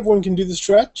okay. Everyone can do the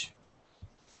stretch.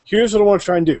 Here's what I want to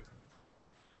try and do.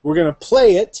 We're going to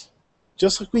play it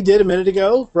just like we did a minute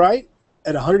ago, right?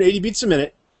 At 180 beats a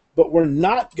minute. But we're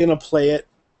not going to play it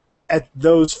at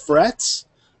those frets.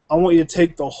 I want you to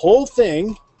take the whole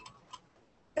thing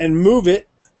and move it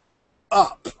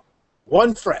up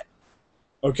 1 fret.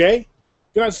 Okay?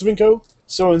 Good night, Slavinko.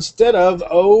 So instead of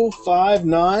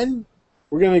 059,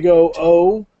 we're going to go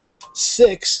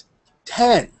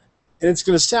 0610. And it's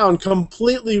going to sound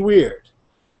completely weird.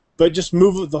 But just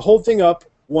move the whole thing up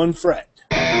 1 fret.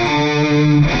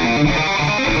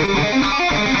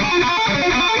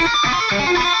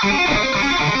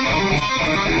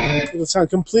 It'll sound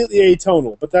completely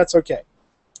atonal, but that's okay.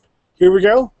 Here we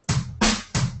go.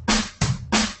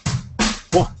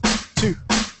 1, 2,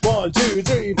 1, 2,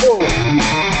 3, 4.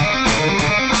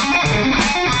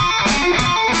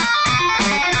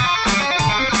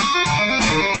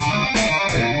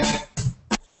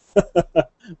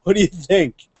 What do you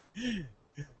think?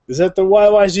 Is that the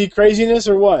YYZ craziness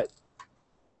or what?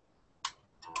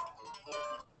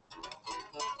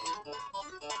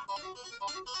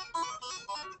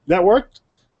 That worked?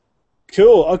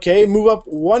 Cool. Okay, move up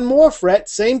 1 more fret.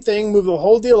 Same thing. Move the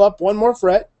whole deal up 1 more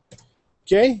fret.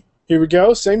 Okay, here we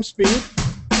go. Same speed.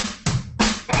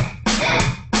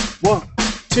 1,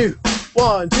 2,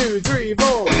 1, 2, 3,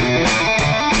 4.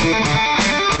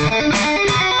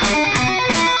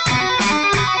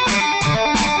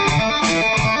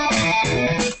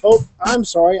 Oh, I'm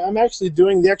sorry. I'm actually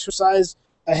doing the exercise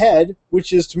ahead,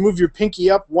 which is to move your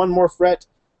pinky up 1 more fret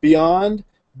beyond.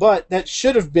 But that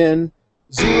should have been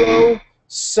 0,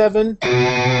 7,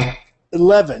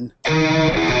 11.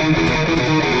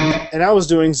 And I was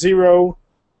doing 0,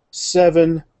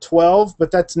 7, 12,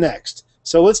 but that's next.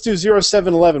 So let's do 0,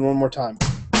 7, 11 one more time.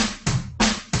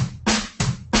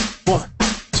 1,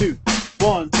 2,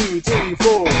 1, 2, 3,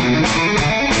 4.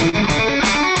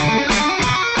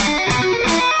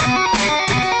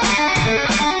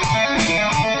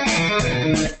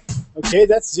 Okay,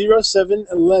 that's 0, 7,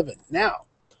 11. Now,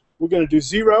 we're going to do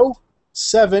 0,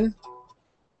 7,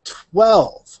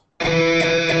 12.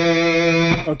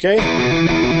 Okay?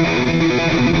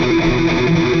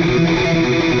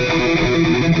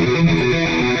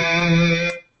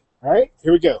 All right,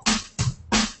 here we go.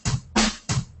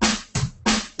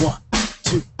 1,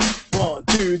 2, 1,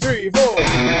 2, 3, 4.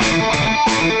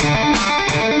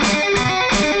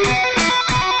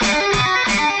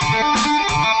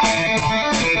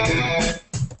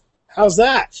 How's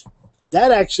that?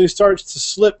 That actually starts to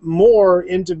slip more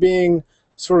into being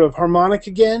sort of harmonic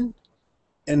again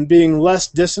and being less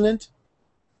dissonant.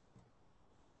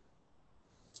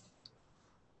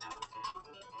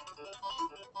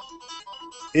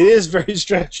 It is very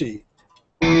stretchy.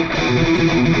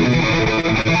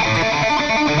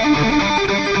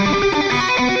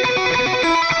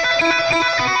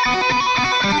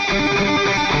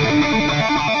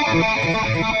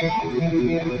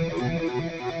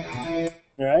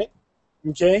 All right?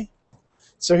 Okay?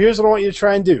 So here's what I want you to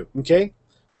try and do, okay?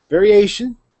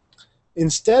 Variation.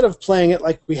 Instead of playing it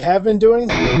like we have been doing,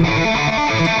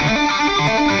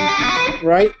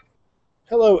 right?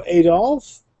 Hello,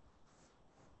 Adolf.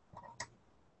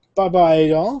 Bye-bye,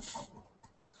 Adolf.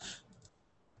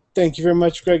 Thank you very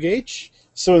much, Greg H.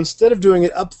 So instead of doing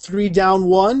it up 3, down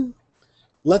 1,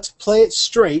 let's play it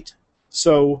straight.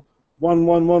 So 1,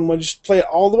 1, 1, 1. Just play it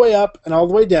all the way up and all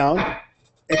the way down,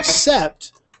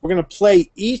 except we're going to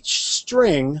play each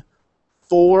string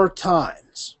 4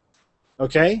 times.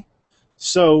 Okay?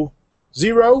 So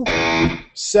 0,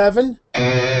 7,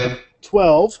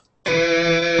 12,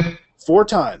 4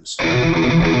 times.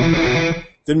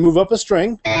 Then move up a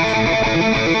string.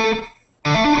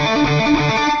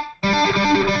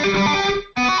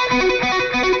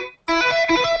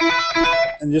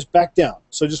 And just back down.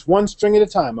 So just one string at a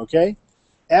time, okay?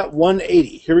 At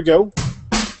 180. Here we go.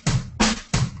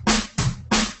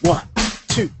 1,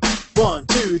 2, 1,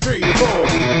 2, 3, 4.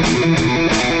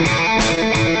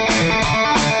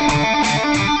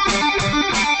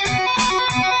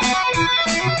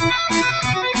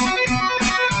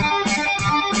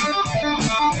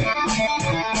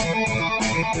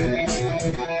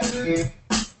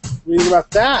 What do you think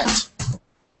about that?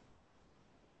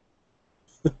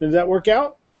 Did that work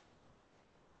out?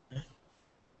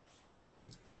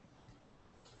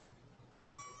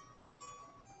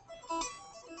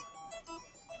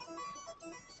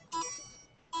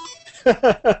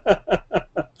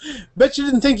 Bet you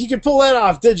didn't think you could pull that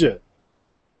off, did you?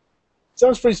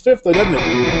 Sounds pretty stiff, though, doesn't it?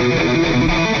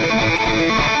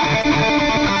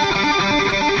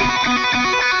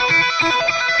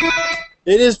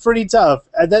 It is pretty tough.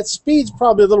 That speed's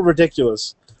probably a little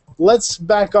ridiculous. Let's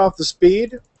back off the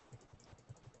speed.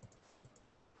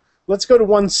 Let's go to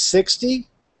 160,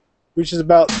 which is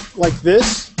about like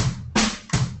this.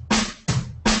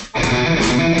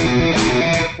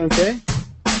 Okay.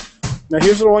 Now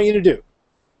here's what I want you to do.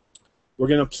 We're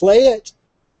going to play it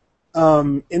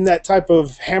in that type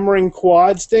of hammering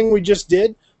quads thing we just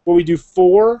did, where we do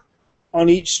 4 on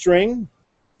each string.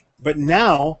 But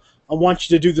now I want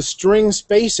you to do the string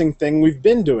spacing thing we've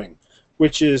been doing,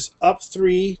 which is up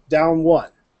 3, down 1.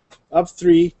 Up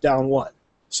 3, down 1.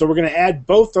 So we're going to add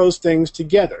both those things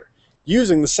together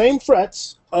using the same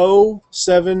frets, 0,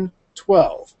 7,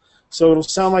 12. So it'll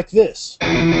sound like this.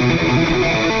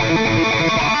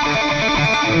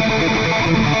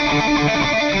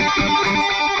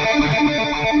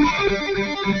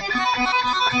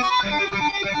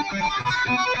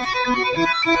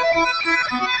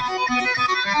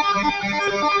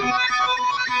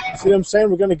 See what I'm saying?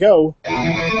 We're going to go,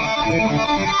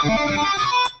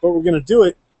 but we're going to do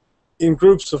it in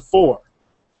groups of 4.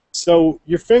 So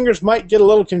your fingers might get a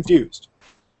little confused,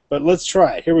 but let's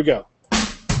try it. Here we go.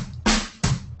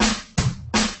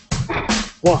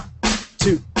 1,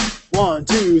 2, 1,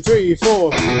 2, 3,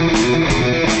 4.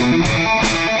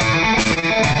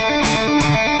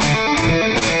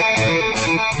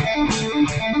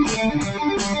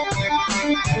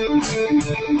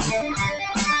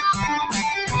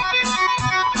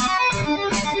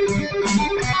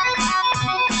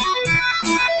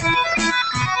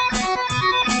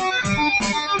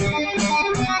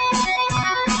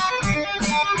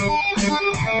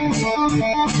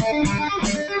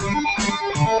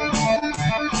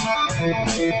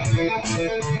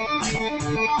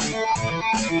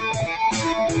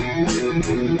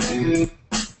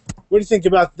 What do you think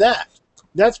about that?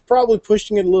 That's probably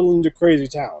pushing it a little into crazy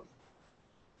town.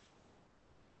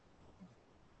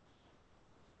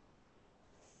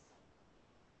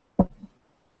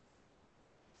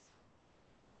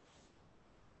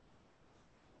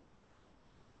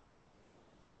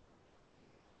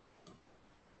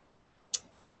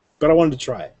 But I wanted to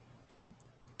try it.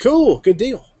 Cool, good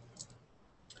deal.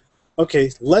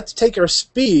 Okay, let's take our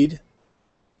speed.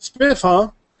 Spiff,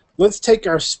 huh? Let's take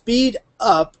our speed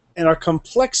up and our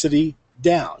complexity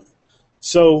down.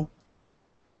 So,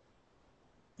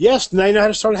 yes, now you know how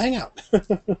to start a hangout.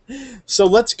 So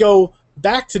let's go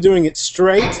back to doing it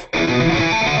straight.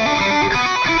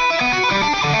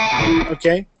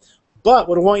 Okay? But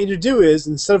what I want you to do is,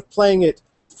 instead of playing it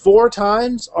 4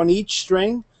 times on each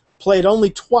string, play it only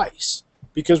twice,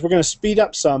 because we're going to speed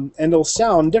up some and it'll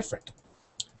sound different.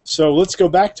 So let's go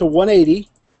back to 180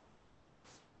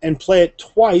 and play it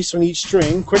twice on each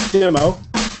string. Quick demo.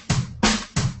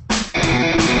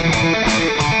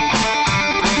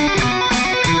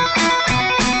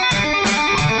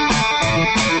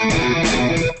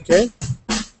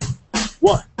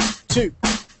 2,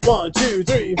 1, 2,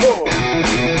 3, 4.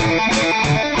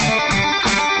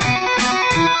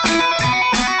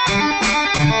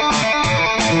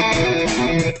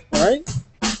 All right.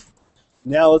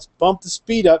 Now let's bump the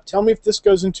speed up. Tell me if this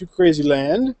goes into crazy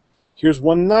land. Here's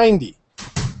 190.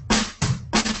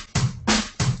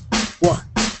 1,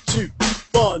 2,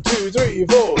 1, 2, 3,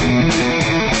 4.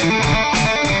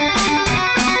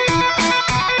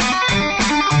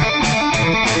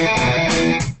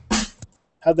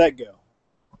 How'd that go?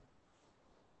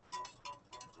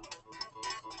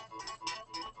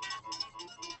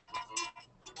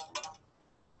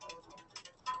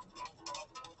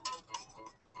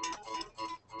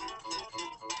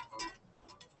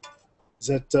 Is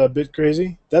that a bit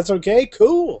crazy? That's okay?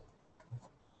 Cool.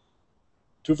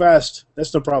 Too fast.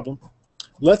 That's no problem.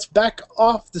 Let's back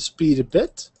off the speed a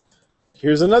bit.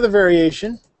 Here's another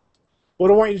variation.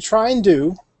 What I want you to try and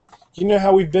do, you know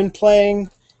how we've been playing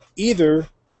either,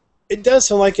 it does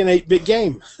sound like an 8-bit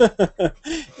game,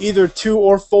 either 2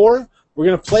 or 4. We're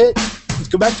going to play it. Let's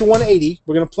go back to 180.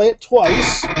 We're going to play it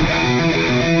twice.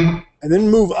 And then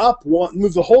move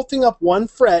the whole thing up 1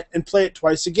 fret and play it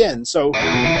twice again. So,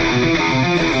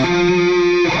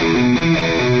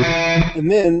 and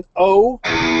then 0,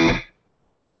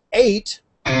 8,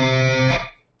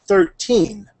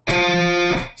 13.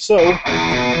 So,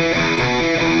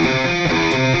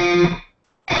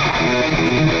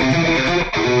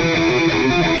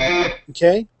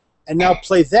 okay, and now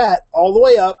play that all the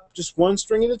way up, just 1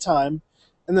 string at a time,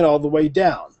 and then all the way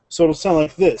down. So it'll sound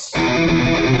like this. All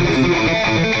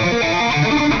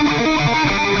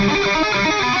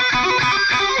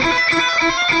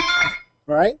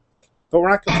right? But we're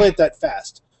not going to play it that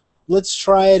fast. Let's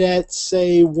try it at,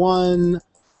 say,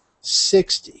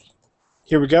 160.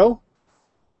 Here we go.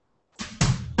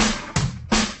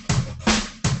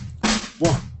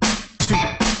 1, 2,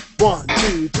 1,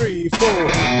 2, 3,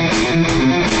 4.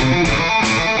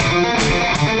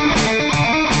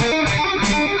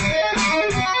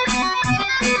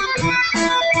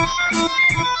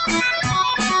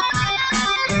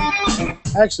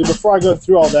 Actually, before I go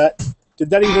through all that, did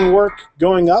that even work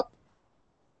going up?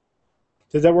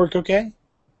 Did that work okay?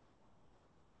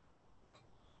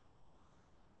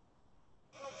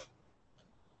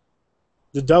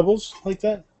 The doubles like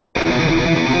that?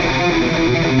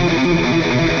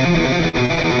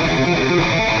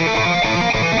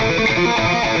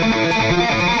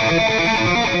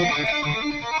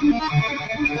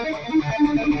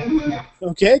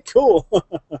 Okay, cool. Well,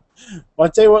 I'll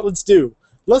tell you what, let's do.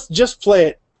 Let's just play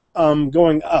it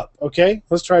going up, okay?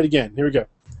 Let's try it again. Here we go.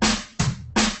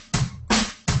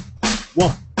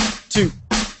 1, 2,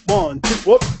 1, 2,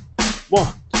 whoop.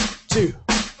 1, 2,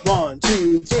 1,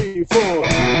 2, 3, 4.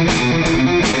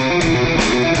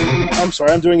 I'm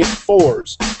sorry, I'm doing it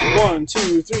 4s. 1,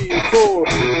 2, 3, 4.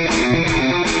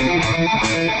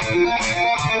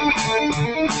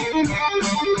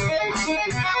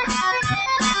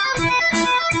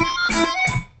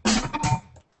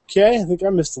 Okay, I think I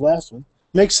missed the last one.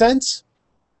 Make sense?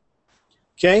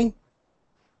 Okay.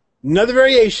 Another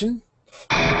variation.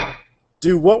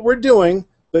 Do what we're doing,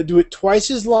 but do it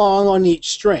twice as long on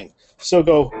each string. So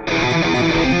go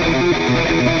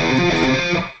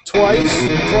twice,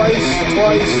 twice,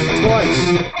 twice, twice.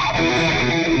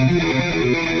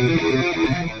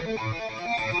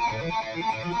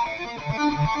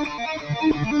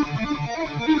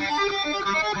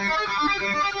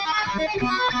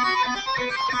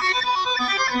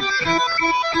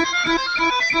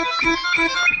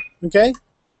 Okay?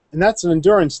 And that's an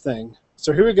endurance thing.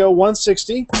 So here we go,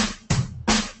 160.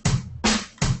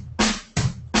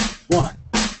 1,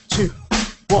 2,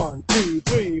 1, 2,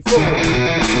 3, 4.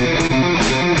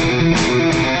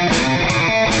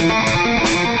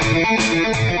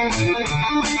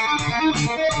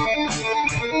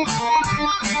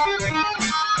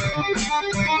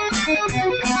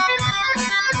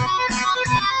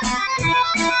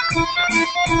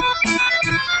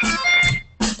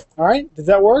 All right, did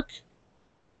that work?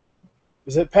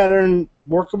 Is that pattern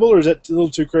workable, or is that a little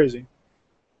too crazy?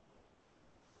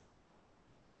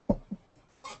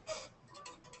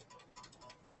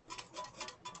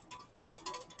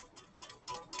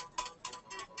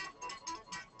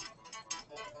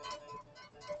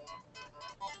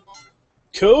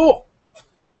 Cool.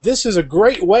 This is a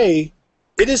great way.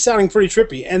 It is sounding pretty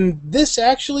trippy, and this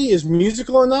actually is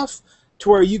musical enough to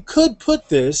where you could put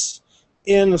this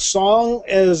in a song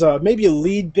as maybe a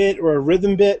lead bit or a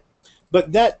rhythm bit,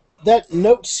 but that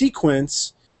note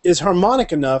sequence is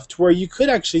harmonic enough to where you could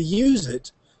actually use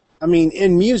it, I mean,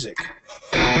 in music.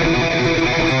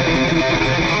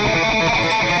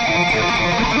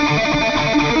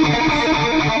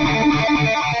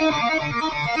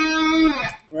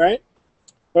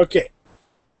 Okay.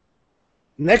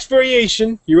 Next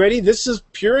variation. You ready? This is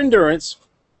pure endurance.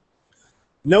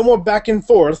 No more back and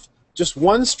forth. Just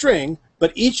one string,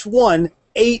 but each one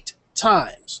 8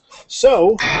 times.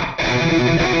 So.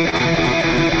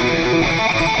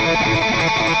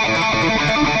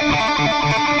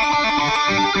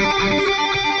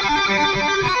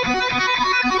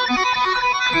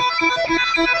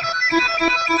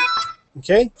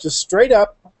 Okay, just straight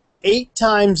up, 8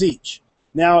 times each.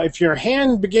 Now, if your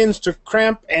hand begins to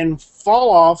cramp and fall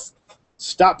off,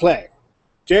 stop playing.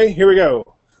 Okay, here we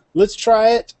go. Let's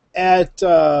try it at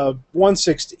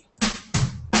 160.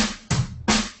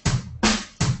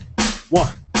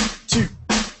 1, 2,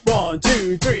 1,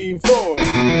 2, 3, 4.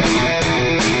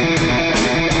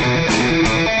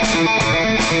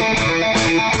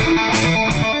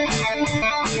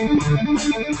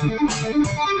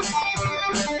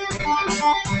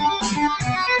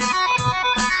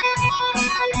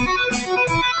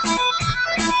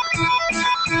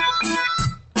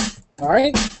 All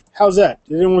right, how's that?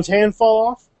 Did anyone's hand fall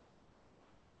off?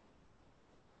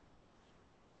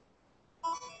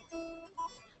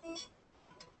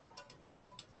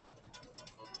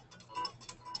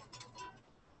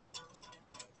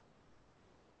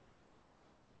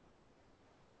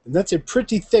 And that's a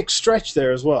pretty thick stretch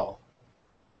there as well.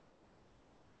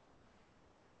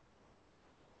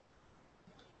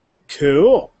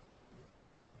 Cool.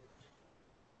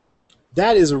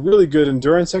 That is a really good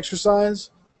endurance exercise.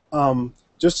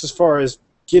 Just as far as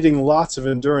getting lots of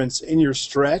endurance in your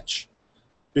stretch,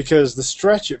 because the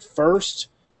stretch at first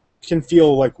can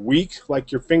feel like weak,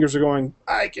 like your fingers are going,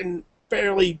 I can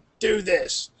barely do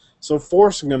this. So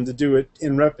forcing them to do it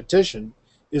in repetition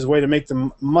is a way to make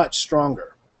them much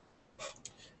stronger.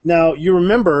 Now, you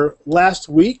remember last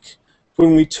week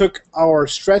when we took our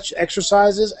stretch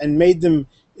exercises and made them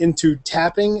into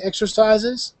tapping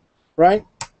exercises, right?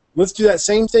 Let's do that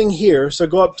same thing here. So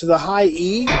go up to the high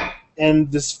E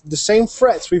and the same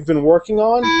frets we've been working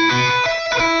on.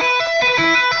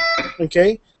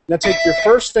 Okay, now take your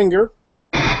first finger.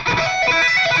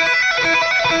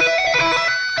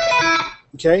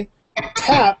 Okay,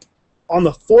 tap on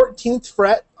the 14th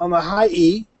fret on the high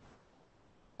E.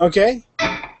 Okay,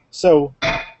 so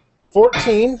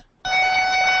 14,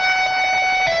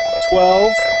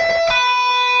 12,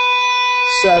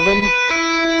 7,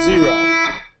 0.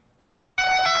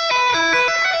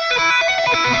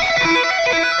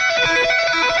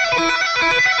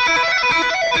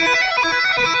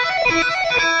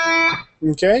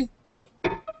 Okay,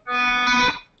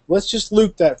 let's just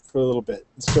loop that for a little bit.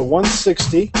 Let's go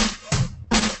 160.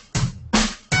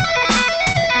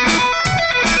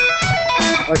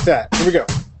 Like that. Here we go.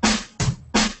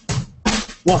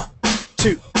 1,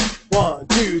 2, 1,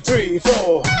 2, 3,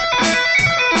 4.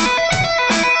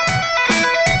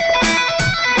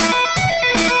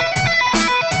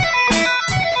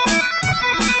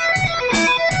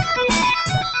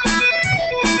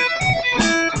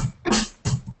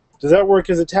 Does that work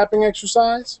as a tapping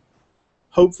exercise?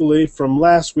 Hopefully from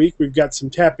last week we've got some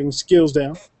tapping skills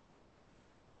down.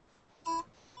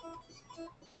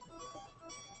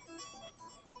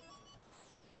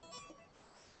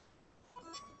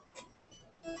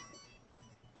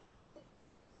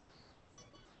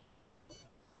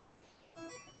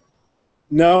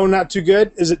 No, not too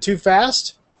good. Is it too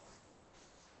fast?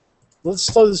 Let's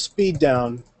slow the speed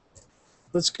down.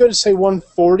 Let's go to say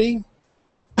 140.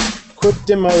 Quick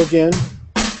demo again.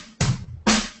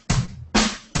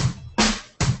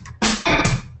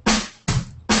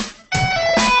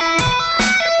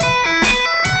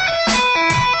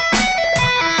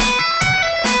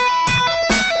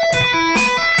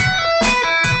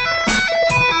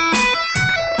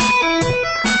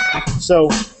 So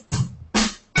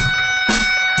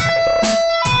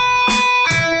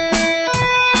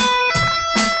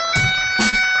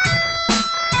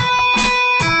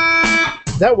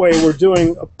that way we're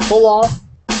doing a pull-off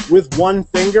with one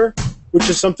finger, which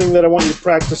is something that I want you to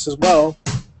practice as well.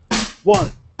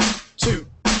 1, 2,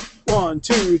 1,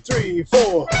 2, 3,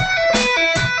 4.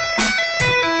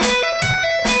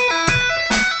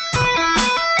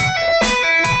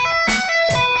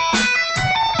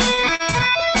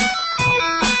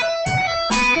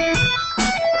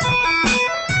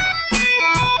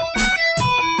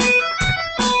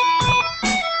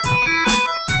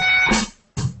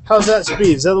 How's that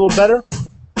speed? Is that a little better?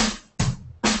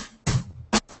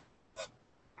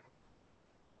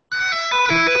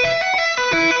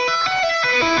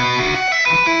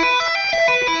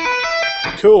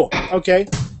 Cool. Okay.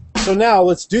 So now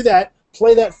let's do that.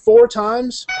 Play that 4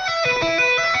 times.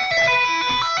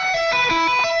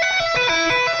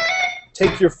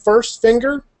 Take your first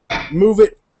finger, move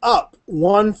it up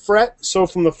 1 fret. So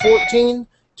from the 14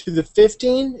 to the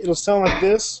 15, it'll sound like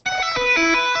this.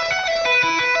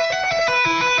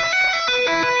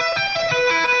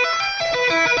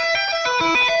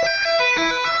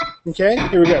 Okay,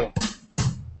 here we go.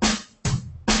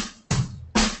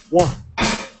 1,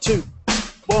 2,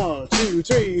 1, 2,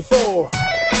 3, 4.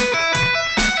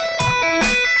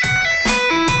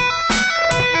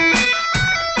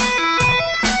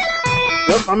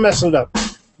 Nope, I'm messing it up.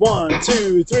 1,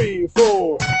 2, 3,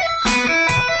 4.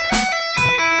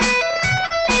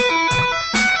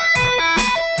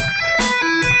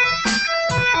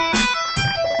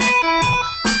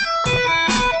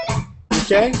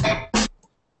 Okay,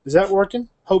 is that working?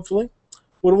 Hopefully.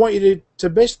 What I want you to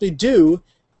basically do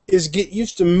is get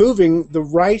used to moving the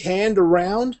right hand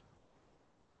around,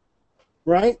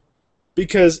 right?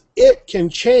 Because it can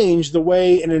change the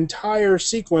way an entire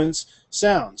sequence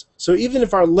sounds. So even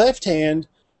if our left hand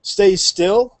stays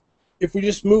still, if we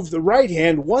just move the right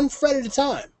hand 1 fret at a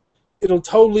time, it'll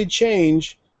totally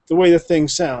change the way the thing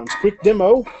sounds. Quick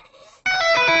demo.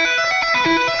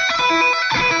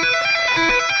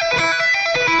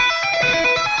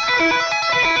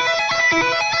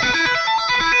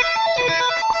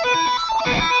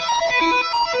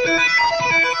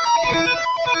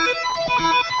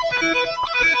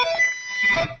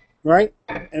 Right?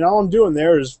 And all I'm doing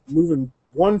there is moving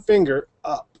 1 finger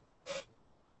up.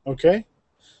 Okay?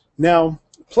 Now,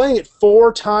 playing it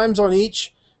 4 times on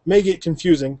each may get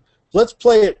confusing. Let's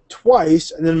play it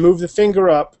twice and then move the finger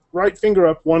up, right finger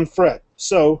up 1 fret.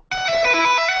 So,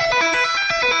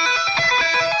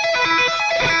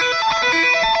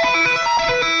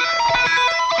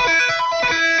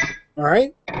 all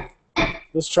right?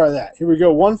 Let's try that. Here we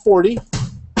go. 140.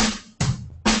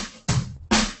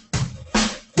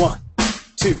 1,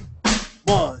 2,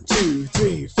 1, 2,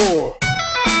 3, 4.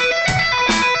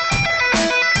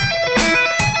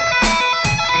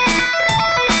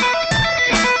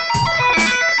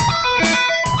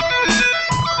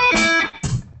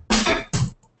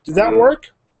 Did that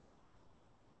work?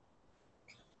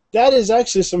 That is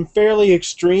actually some fairly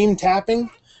extreme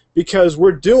tapping because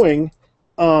we're doing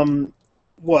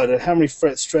what? How many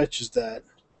fret stretch is that?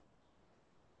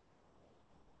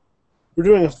 We're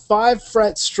doing a 5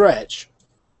 fret stretch,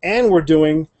 and we're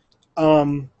doing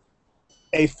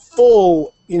a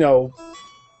full,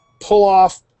 pull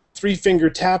off 3 finger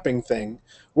tapping thing.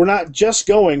 We're not just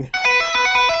going,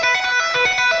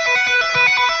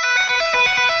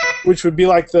 which would be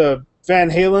like the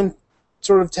Van Halen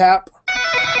sort of tap.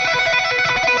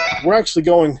 We're actually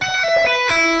going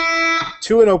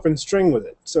to an open string with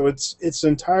it. So it's an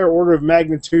entire order of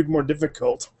magnitude more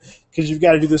difficult because you've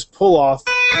got to do this pull off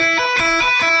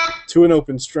to an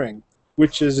open string,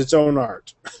 which is its own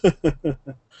art.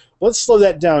 Let's slow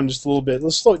that down just a little bit.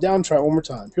 Let's slow it down and try it one more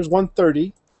time. Here's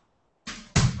 130.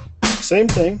 Same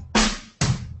thing.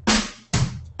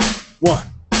 1,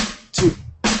 2,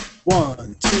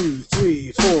 1, 2,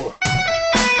 3, 4.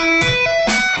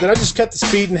 Then I just cut the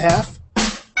speed in half.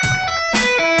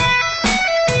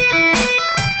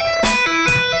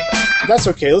 That's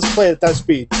okay. Let's play it at that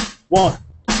speed. 1,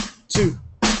 2,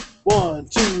 1,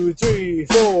 2, 3,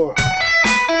 4.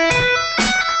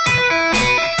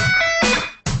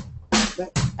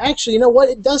 Actually, you know what?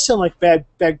 It does sound like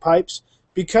bagpipes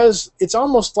because it's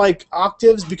almost like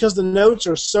octaves because the notes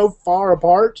are so far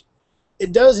apart.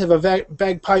 It does have a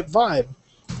bagpipe vibe.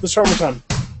 Let's try one more time.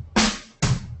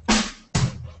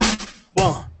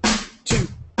 1, 2,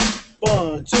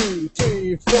 1, 2,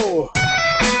 3, 4.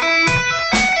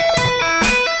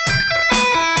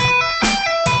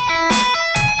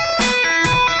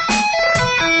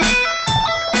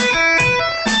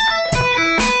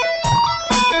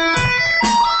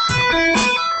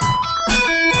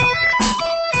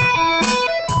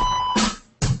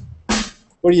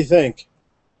 What do you think?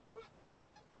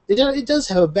 It does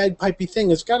have a bagpipey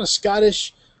thing. It's got a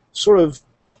Scottish sort of,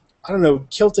 I don't know,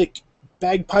 Celtic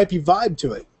bagpipey vibe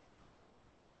to it.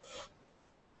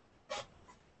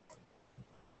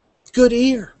 Good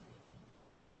ear.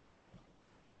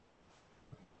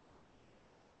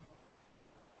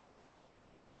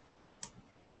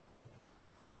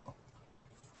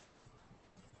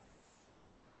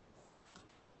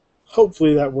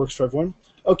 Hopefully that works for everyone.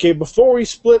 Okay, before we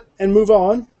split and move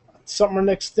on, our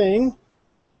next thing,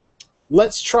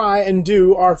 let's try and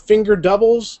do our finger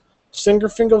doubles, finger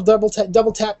double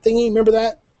tap thingy. Remember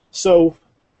that? So,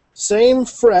 same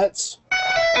frets,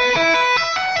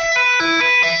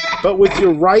 but with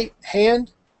your right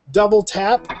hand, double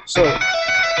tap. So,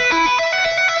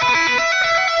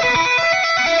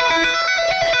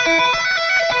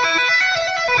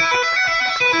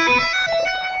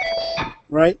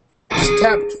 right? Just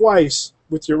tap twice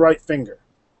with your right finger.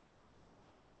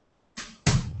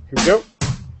 Here we go.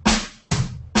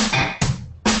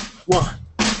 1,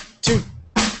 2,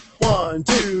 1,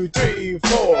 2, 3,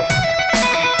 4.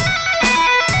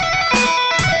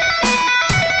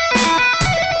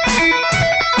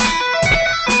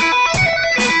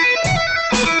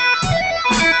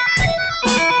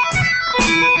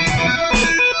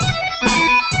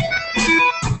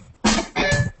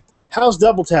 How's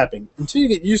double tapping? Until you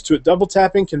get used to it, double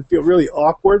tapping can feel really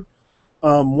awkward.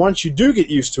 Once you do get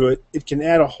used to it, it can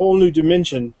add a whole new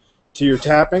dimension to your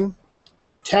tapping.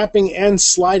 Tapping and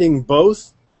sliding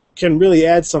both can really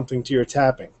add something to your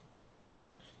tapping.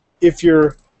 If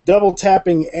you're double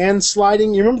tapping and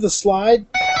sliding, you remember the slide?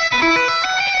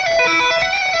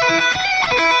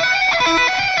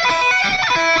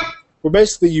 Where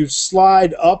basically you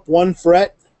slide up 1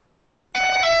 fret.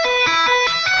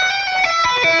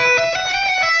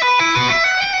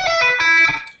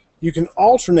 You can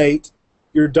alternate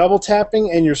your double tapping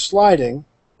and your sliding.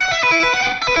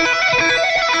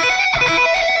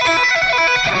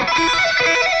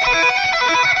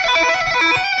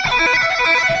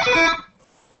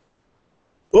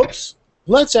 Oops.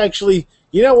 Let's actually,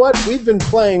 you know what? We've been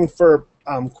playing for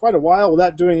quite a while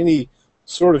without doing any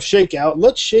sort of shakeout.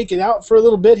 Let's shake it out for a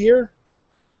little bit here.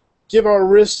 Give our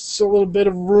wrists a little bit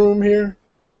of room here.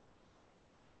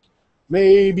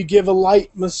 Maybe give a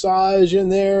light massage in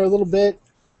there a little bit.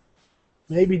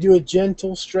 Maybe do a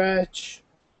gentle stretch.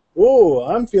 Oh,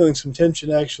 I'm feeling some tension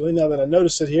actually now that I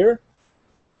notice it here.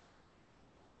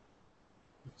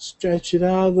 Stretch it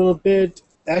out a little bit.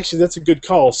 Actually, that's a good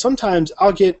call. Sometimes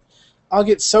I'll get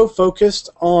so focused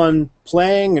on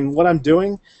playing and what I'm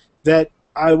doing that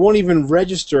I won't even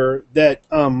register that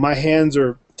my hands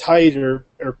are tight or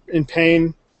in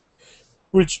pain,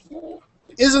 which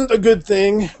isn't a good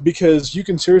thing because you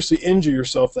can seriously injure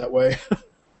yourself that way.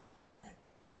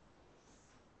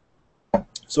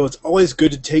 So it's always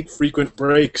good to take frequent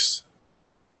breaks.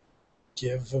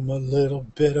 Give them a little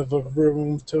bit of a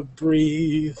room to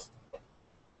breathe.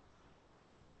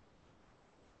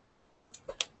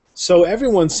 So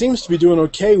everyone seems to be doing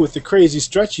okay with the crazy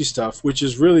stretchy stuff, which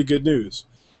is really good news.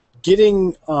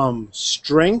 Getting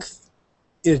strength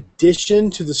in addition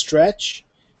to the stretch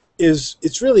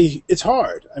it's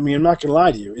hard. I mean, I'm not going to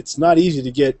lie to you. It's not easy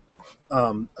to get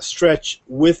a stretch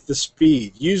with the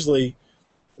speed. Usually,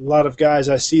 a lot of guys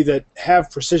I see that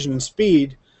have precision and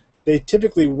speed, they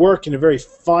typically work in a very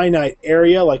finite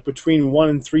area, like between 1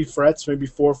 and 3 frets, maybe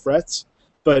 4 frets.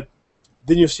 But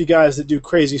then you'll see guys that do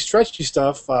crazy stretchy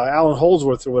stuff, Alan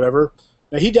Holdsworth or whatever.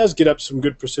 Now, he does get up some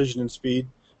good precision and speed,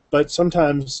 but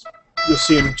sometimes you'll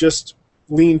see him just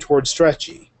lean towards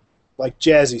stretchy, like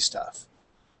jazzy stuff.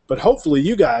 But hopefully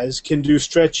you guys can do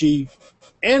stretchy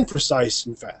and precise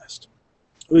and fast.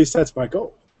 At least that's my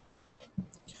goal.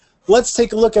 Let's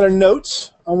take a look at our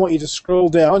notes. I want you to scroll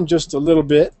down just a little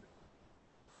bit.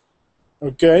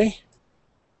 Okay.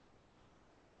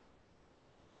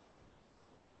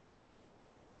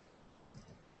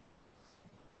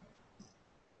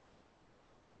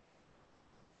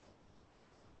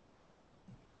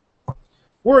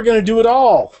 We're going to do it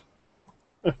all.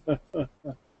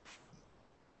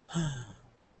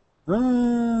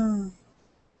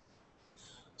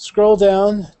 Scroll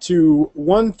down to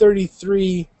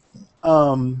 133.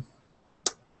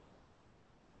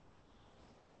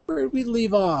 Where did we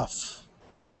leave off?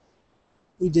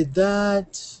 We did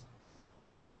that.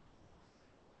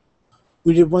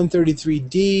 We did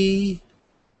 133D.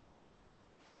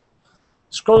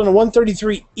 Scroll down to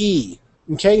 133E.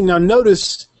 Okay, now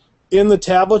notice in the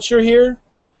tablature here,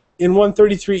 in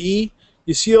 133E,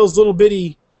 you see those little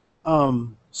bitty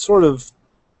sort of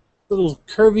little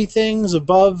curvy things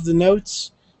above the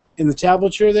notes in the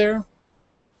tablature there.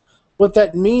 What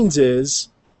that means is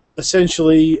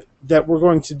essentially that we're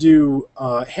going to do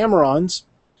hammer-ons,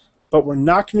 but we're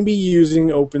not going to be using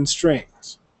open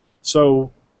strings.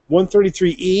 So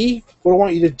 133E, what I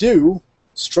want you to do,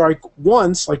 strike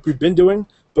once like we've been doing,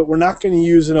 but we're not going to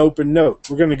use an open note.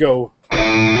 We're going to go,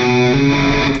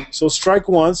 so strike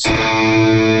once,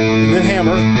 and then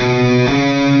hammer.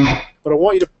 But I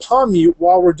want you to palm mute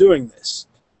while we're doing this,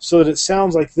 so that it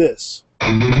sounds like this.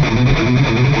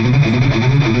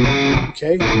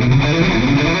 Okay?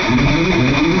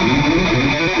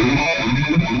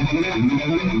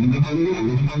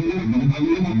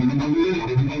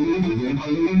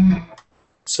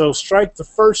 So strike the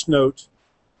first note,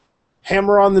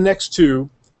 hammer on the next two,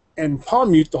 and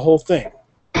palm mute the whole thing.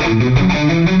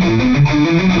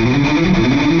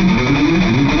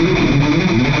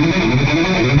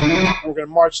 We're going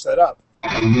to march that up.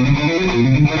 Hey,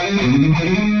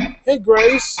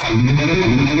 Grace.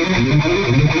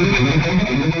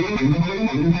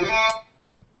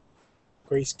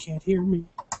 Grace can't hear me.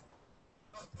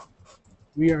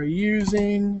 We are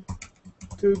using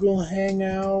Google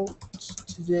Hangout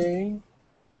today.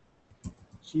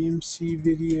 GMC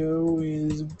video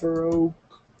is broke.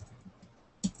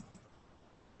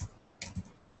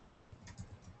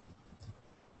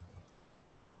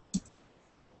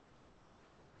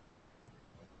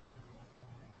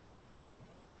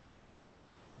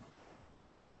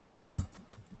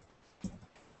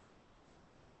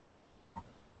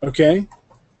 Okay.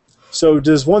 So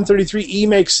does 133E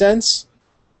make sense?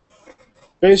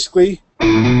 Basically,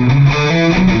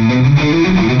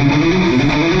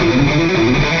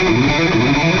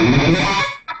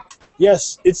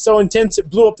 yes, it's so intense it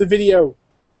blew up the video.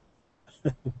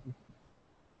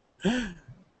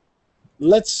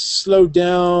 Let's slow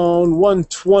down.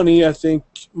 120, I think,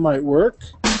 might work.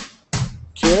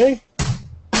 Okay.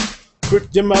 Quick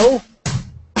demo.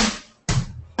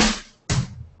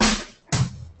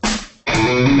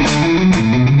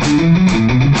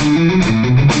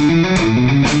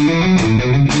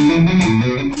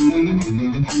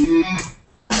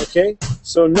 Okay,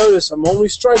 so notice I'm only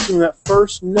striking that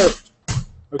first note.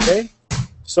 Okay,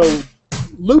 so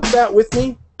loop that with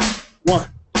me. 1,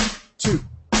 2,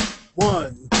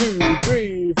 1, 2,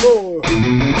 3, 4.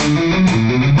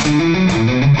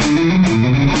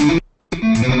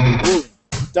 Whoa,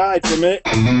 died for a minute.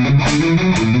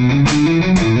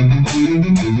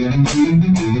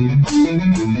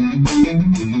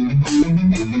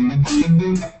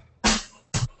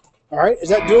 All right, is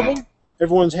that doable?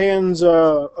 Everyone's hands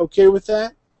okay with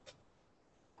that?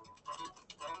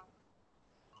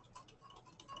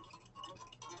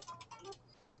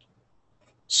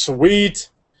 Sweet.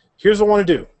 Here's what I want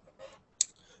to do.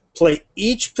 Play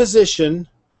each position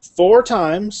 4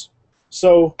 times.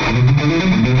 So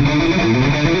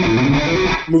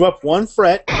move up 1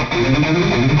 fret.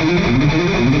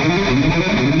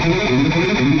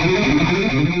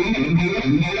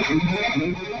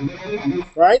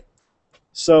 Right?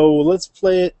 So let's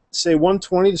play it, say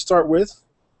 120 to start with.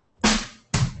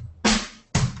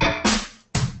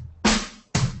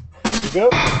 Here we go.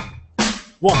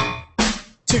 1,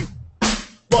 2,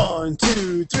 1,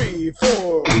 2, 3,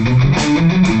 4.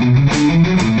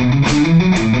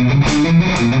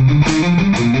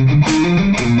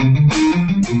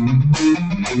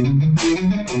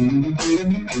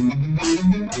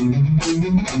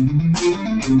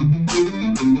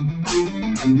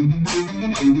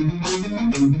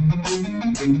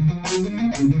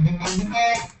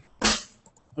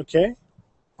 Okay.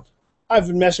 I've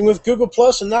been messing with Google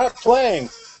Plus and not playing.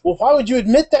 Well, why would you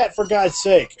admit that, for God's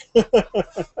sake?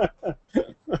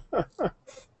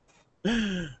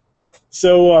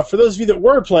 So, for those of you that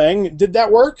were playing, did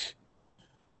that work?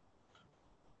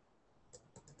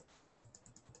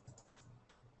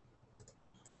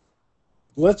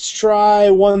 Let's try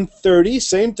 130.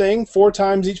 Same thing, 4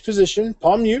 times each position.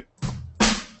 Palm mute.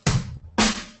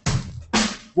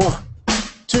 1,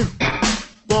 2,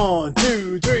 1,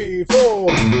 2, 3, 4.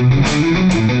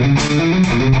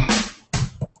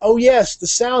 Oh yes, the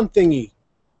sound thingy.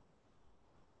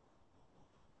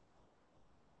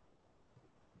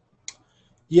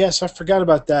 Yes, I forgot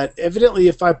about that. Evidently,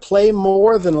 if I play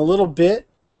more than a little bit,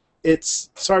 it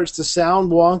starts to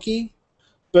sound wonky.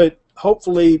 But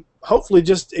hopefully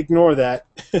just ignore that.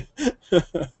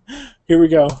 Here we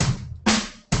go.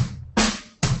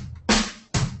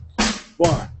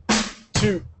 1,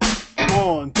 2,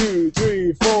 1, 2,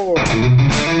 3, 4.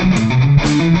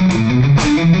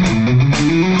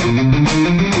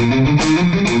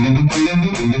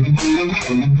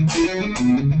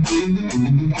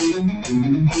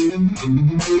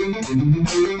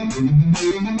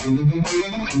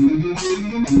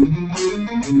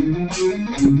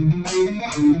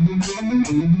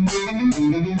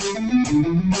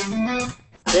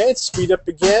 Okay, speed up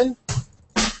again.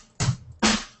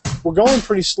 We're going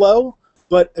pretty slow,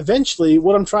 but eventually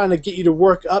what I'm trying to get you to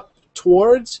work up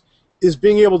towards is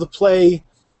being able to play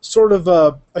sort of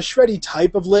a shreddy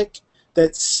type of lick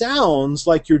that sounds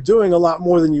like you're doing a lot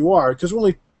more than you are, because we're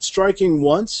only striking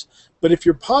once, but if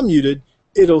you're palm muted,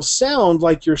 it'll sound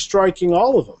like you're striking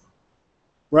all of them,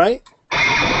 right?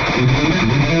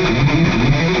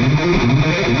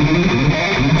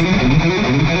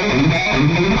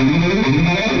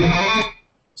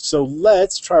 So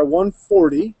let's try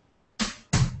 140.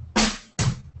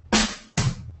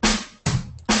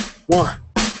 1,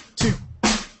 2,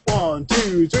 1,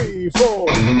 2, 3, 4.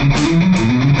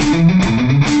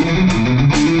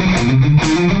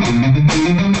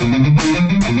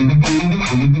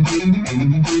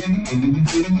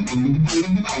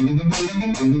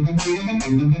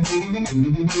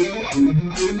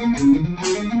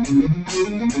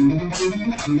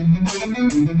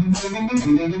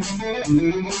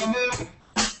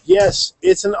 Yes,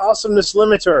 it's an awesomeness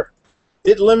limiter.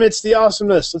 It limits the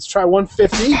awesomeness. Let's try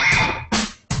 150.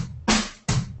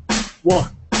 1,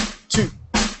 2,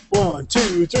 1,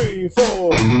 2, 3,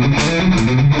 4.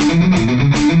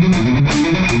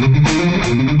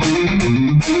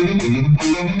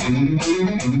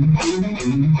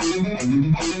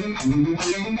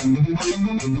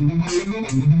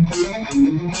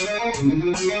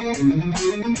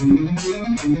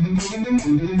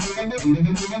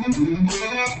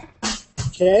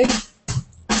 Okay,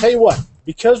 tell you what,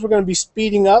 because we're going to be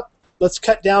speeding up, let's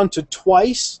cut down to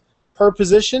twice per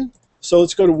position. So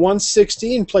let's go to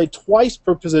 160 and play twice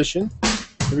per position.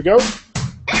 Here we go.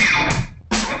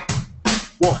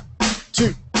 1,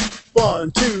 2,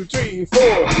 1, 2, 3, 4.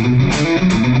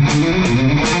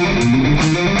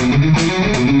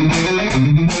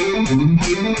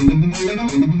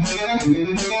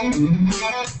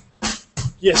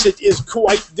 Yes, it is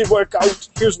quite the workout.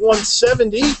 Here's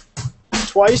 170.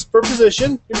 Twice per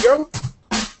position. Here we go.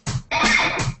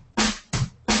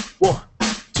 1,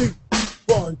 2,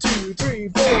 1, 2, 3,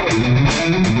 4.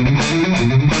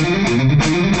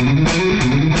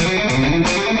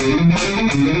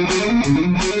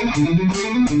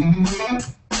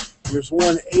 Here's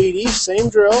 180. Same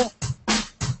drill.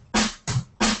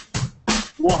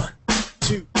 1,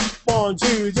 2, 1,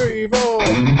 2, 3, 4.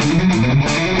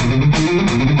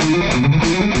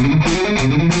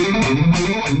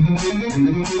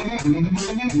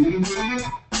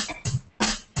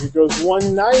 Here goes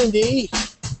 190.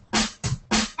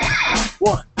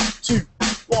 1, 2,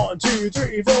 1, 2,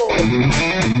 3, 4.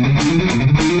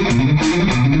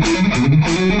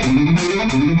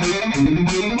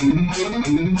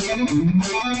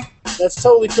 That's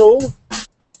totally cool.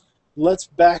 Let's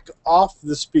back off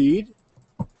the speed.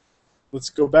 Let's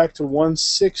go back to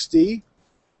 160.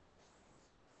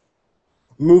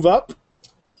 Move up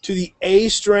to the A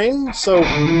string. So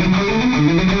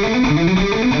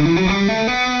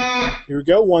here we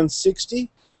go, 160.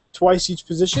 Twice each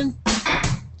position.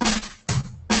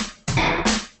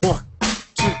 1,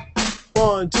 2,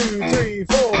 1, 2, 3,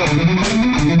 4.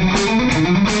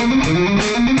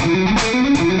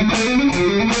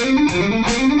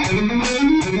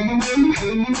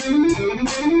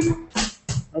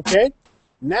 Okay,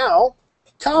 now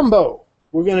combo.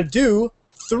 We're going to do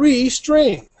 3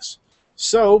 strings.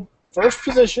 So first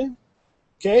position,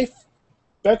 okay,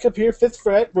 back up here, 5th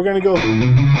fret. We're going to go.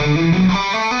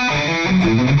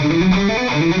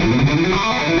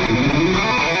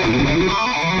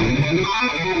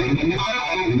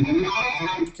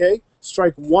 Okay,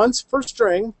 strike once per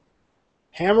string,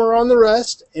 hammer on the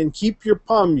rest, and keep your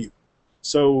palm mute.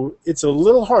 So it's a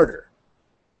little harder.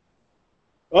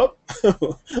 Oh,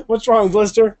 what's wrong,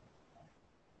 Blister?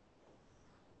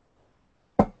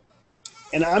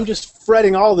 And I'm just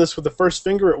fretting all this with the first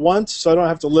finger at once, so I don't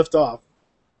have to lift off.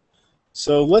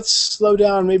 So let's slow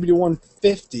down maybe to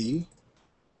 150.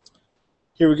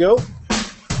 Here we go.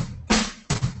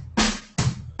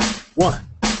 1,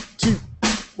 2,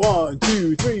 1,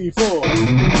 2, 3, 4.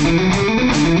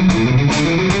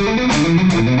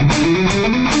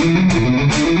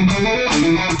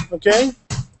 Okay?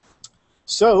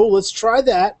 So let's try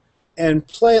that and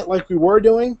play it like we were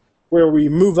doing, where we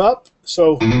move up.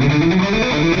 So,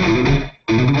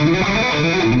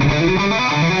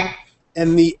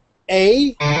 and the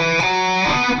A,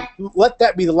 let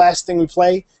that be the last thing we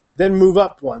play, then move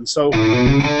up one. So,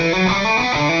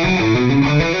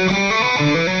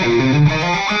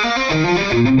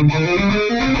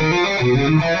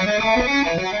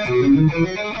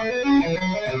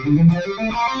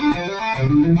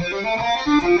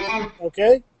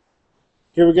 okay,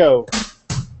 here we go.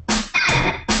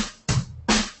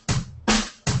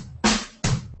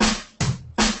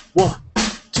 One,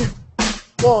 two,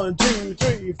 1, 2,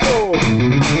 3, 4.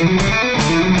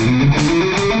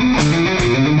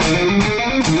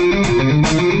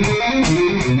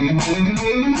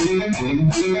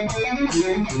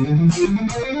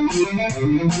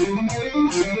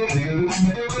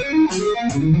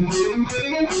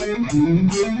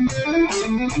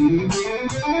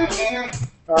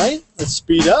 All right, let's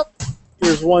speed up.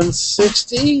 Here's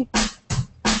 160.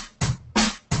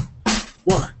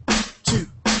 1, 2,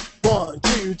 1,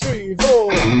 2, 3,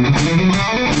 4.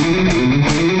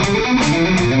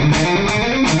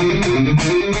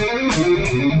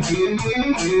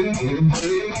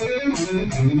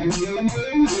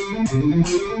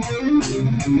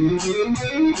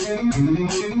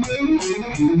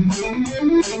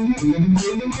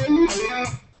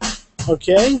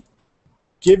 Okay?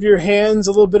 Give your hands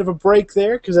a little bit of a break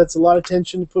there because that's a lot of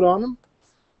tension to put on them.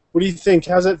 What do you think?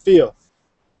 How's that feel?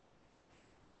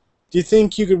 Do you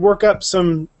think you could work up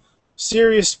some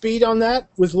serious speed on that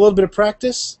with a little bit of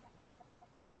practice?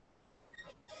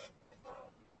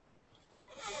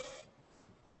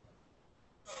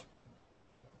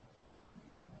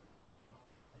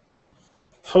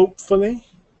 Hopefully.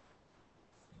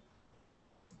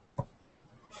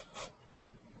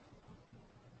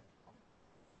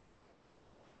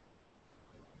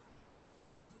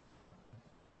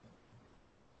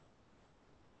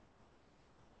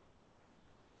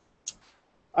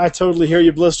 I totally hear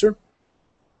you, Blister.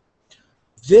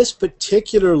 This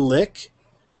particular lick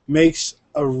makes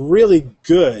a really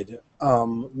good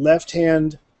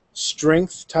left-hand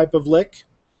strength type of lick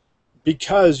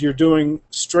because you're doing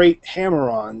straight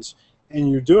hammer-ons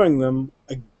and you're doing them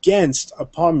against a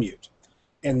palm mute.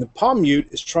 And the palm mute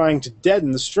is trying to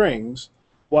deaden the strings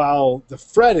while the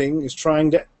fretting is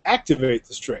trying to activate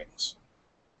the strings,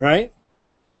 right?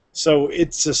 So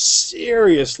it's a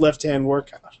serious left-hand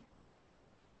workout,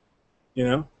 you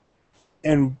know?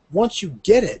 And once you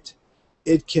get it,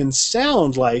 it can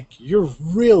sound like you're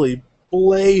really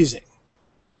blazing,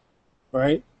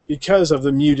 right? Because of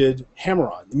the muted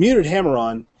hammer-on. The muted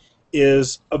hammer-on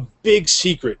is a big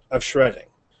secret of shredding,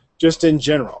 just in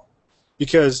general,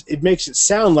 because it makes it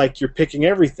sound like you're picking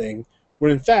everything, when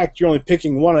in fact you're only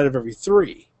picking one out of every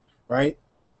three, right?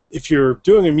 If you're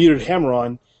doing a muted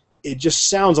hammer-on, it just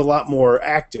sounds a lot more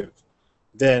active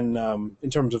than in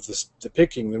terms of the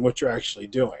picking than what you're actually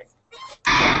doing.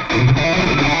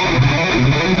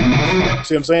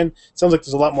 See what I'm saying? It sounds like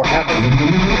there's a lot more happening.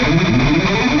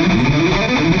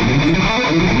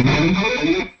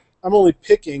 I'm only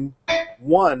picking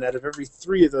one out of every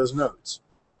three of those notes,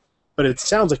 but it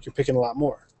sounds like you're picking a lot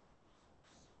more.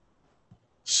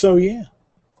 So yeah.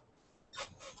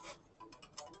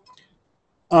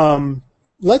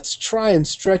 Let's try and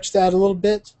stretch that a little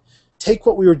bit. Take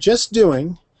what we were just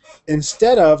doing,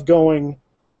 instead of going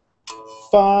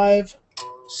 5,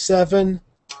 7,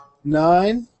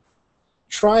 9,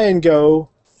 try and go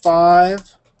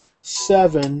 5,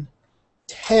 7,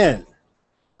 10.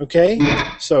 Okay?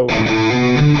 So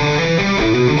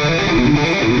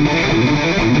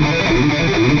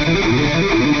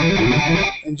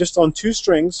and just on 2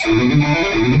 strings.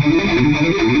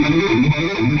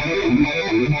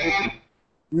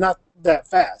 Not that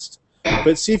fast,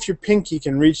 but see if your pinky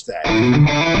can reach that.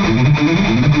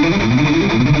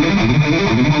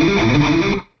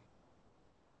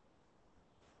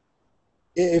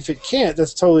 If it can't,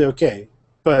 that's totally okay,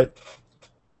 but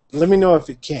let me know if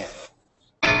it can.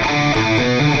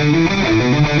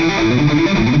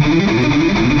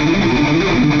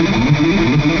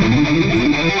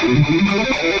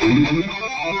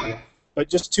 But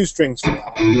just 2 strings for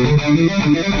now.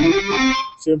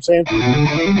 See what I'm saying?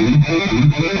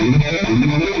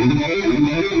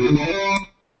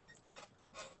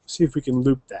 See if we can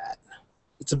loop that.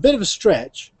 It's a bit of a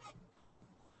stretch.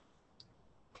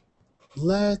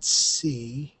 Let's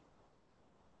see.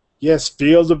 Yes,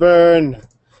 feel the burn.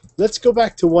 Let's go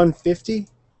back to 150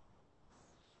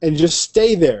 and just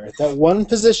stay there at that one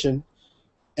position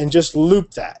and just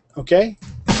loop that, okay?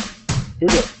 Here we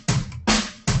go.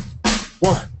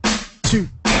 1, 2,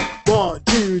 1,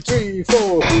 2, 3,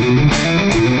 4.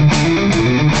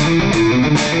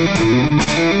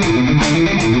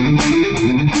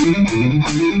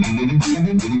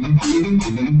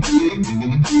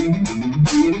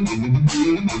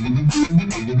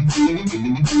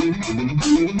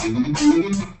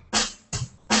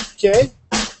 Okay,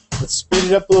 let's speed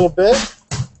it up a little bit.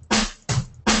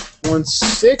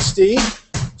 160,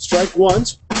 strike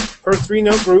once per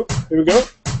 3-note group. Here we go.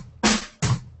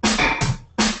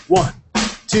 1,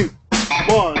 2,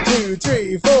 1, 2,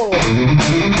 3, 4.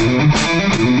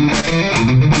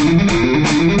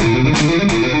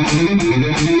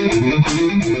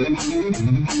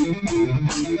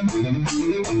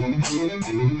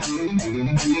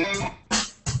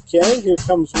 Okay, here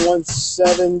comes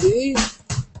 170.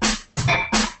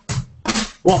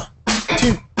 1,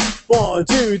 2, 1,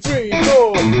 2, 3,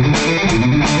 4.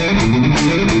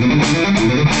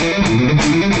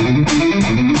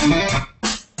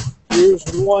 Here's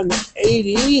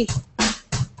 180.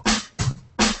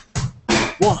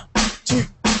 1, 2,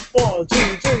 1,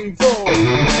 2, 3, 4.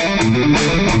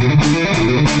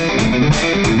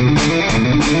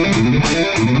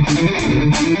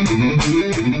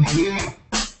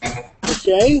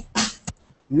 Okay,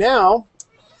 now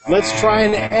let's try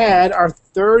and add our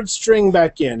 3rd string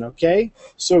back in, okay?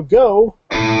 So go.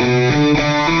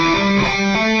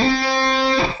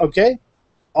 Okay,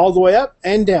 all the way up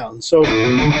and down. So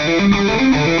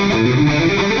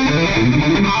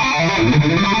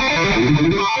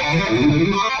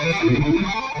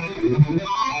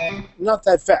not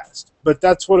that fast, but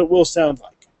that's what it will sound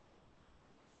like.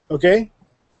 Okay,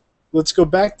 let's go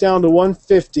back down to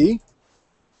 150.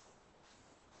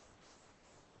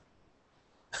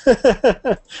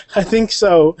 I think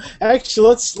so. Actually,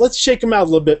 let's shake them out a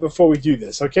little bit before we do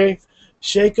this, okay?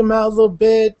 Shake them out a little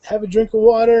bit. Have a drink of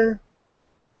water.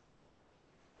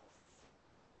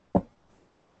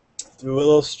 Do a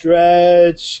little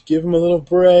stretch. Give them a little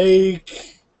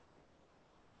break.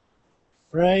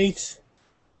 Right?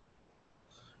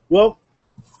 Well,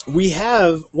 we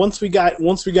have once we got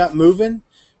moving,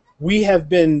 we have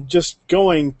been just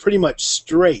going pretty much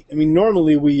straight. I mean,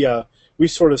 normally we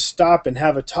sort of stop and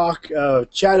have a talk,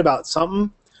 chat about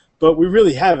something, but we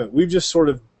really haven't. We've just sort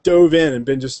of dove in and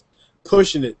been just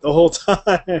pushing it the whole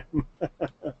time.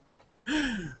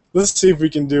 Let's see if we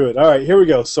can do it. All right, here we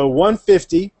go. So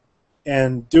 150,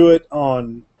 and do it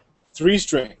on 3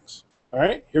 strings. All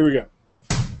right, here we go.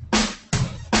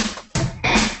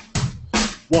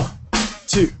 1,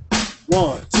 2,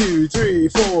 1, 2, 3,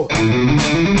 4.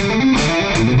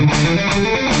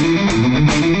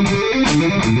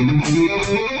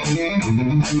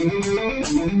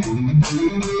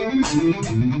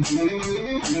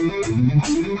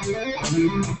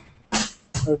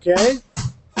 Okay,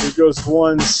 here goes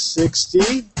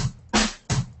 160.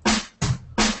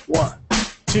 1,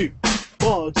 2,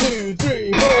 1, 2,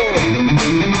 3, 4.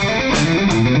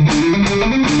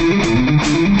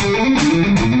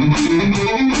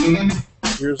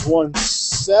 Here's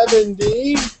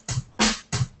 170.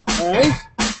 All right.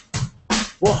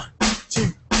 1,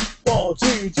 2, 1,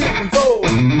 2, 3, 4.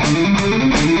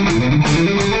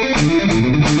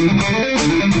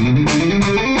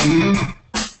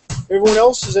 Everyone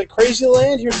else is at Crazy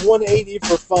Land. Here's 180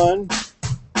 for fun.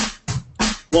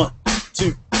 1,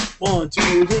 2, 1,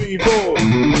 2, 3, 4.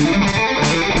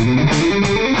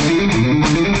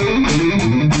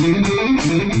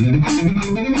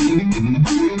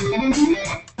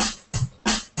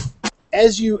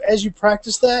 As you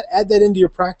practice that, add that into your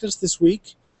practice this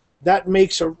week. That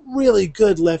makes a really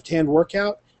good left-hand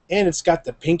workout, and it's got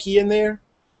the pinky in there.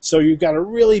 So you've got a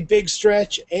really big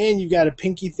stretch, and you've got a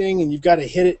pinky thing, and you've got to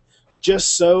hit it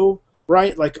just so,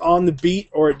 right, like on the beat,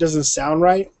 or it doesn't sound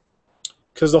right.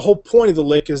 Because the whole point of the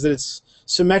lick is that it's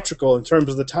symmetrical in terms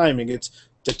of the timing. It's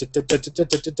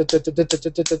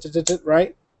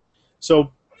right?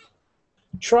 So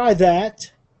try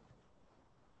that.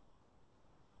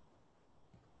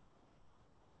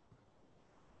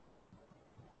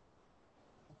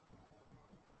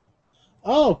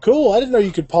 Oh, cool. I didn't know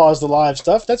you could pause the live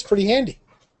stuff. That's pretty handy.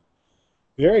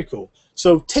 Very cool.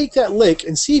 So take that lick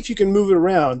and see if you can move it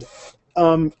around.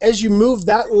 As you move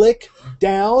that lick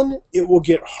down, it will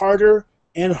get harder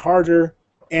and harder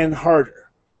and harder.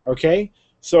 Okay?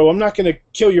 So I'm not going to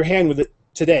kill your hand with it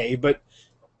today, but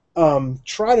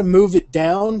try to move it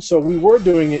down. So we were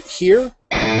doing it here,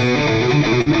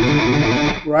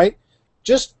 right?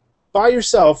 Just by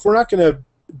yourself. We're not going to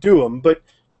do them, but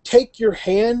take your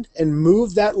hand and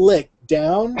move that lick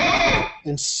down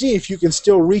and see if you can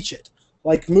still reach it.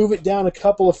 Like move it down a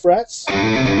couple of frets.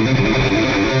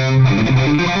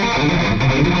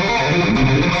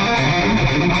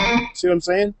 See what I'm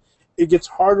saying? It gets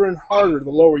harder and harder the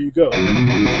lower you go.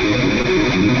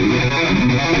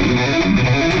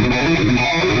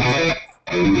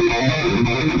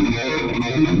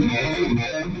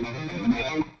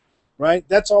 Right?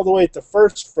 That's all the way at the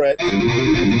first fret.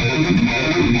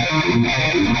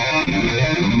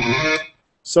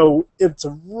 So it's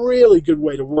a really good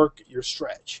way to work your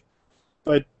stretch.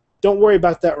 But don't worry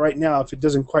about that right now if it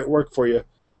doesn't quite work for you.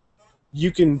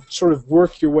 You can sort of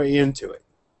work your way into it,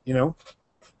 you know?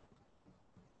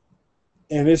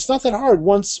 And it's not that hard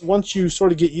once you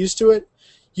sort of get used to it.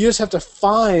 You just have to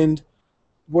find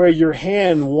where your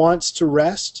hand wants to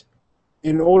rest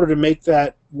in order to make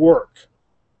that work,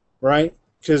 right?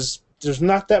 Because there's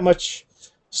not that much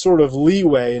sort of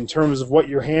leeway in terms of what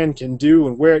your hand can do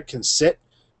and where it can sit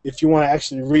if you want to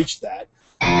actually reach that.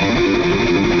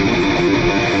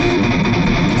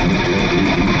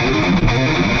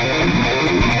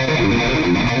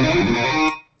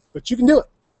 But you can do it.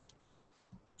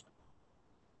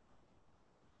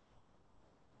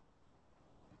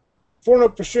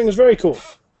 4-note per string is very cool.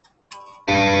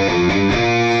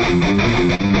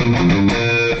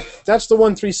 That's the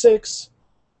 1-3-6.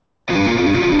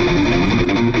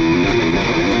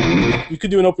 You could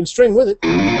do an open string with it.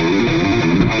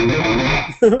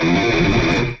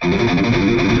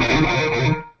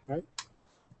 Right?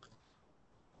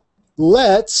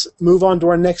 let's move on to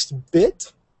our next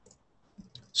bit.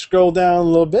 Scroll down a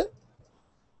little bit.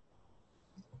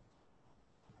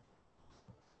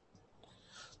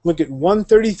 Look at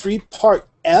 133 part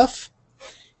F.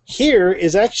 Here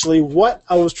is actually what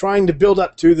I was trying to build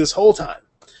up to this whole time.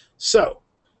 So,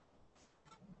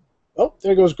 oh,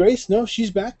 there goes Grace. No,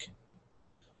 she's back.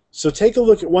 So take a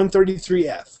look at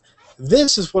 133F.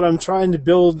 This is what I'm trying to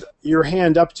build your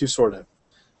hand up to, sort of.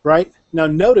 Right? Now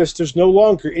notice there's no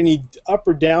longer any up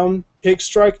or down pick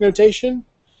strike notation,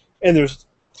 and there's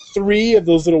 3 of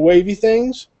those little wavy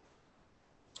things.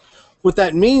 What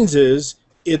that means is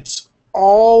it's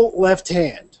all left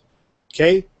hand.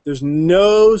 Okay? There's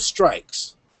no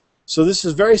strikes. So this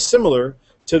is very similar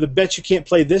to the bet you can't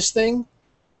play this thing.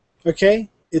 Okay?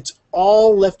 It's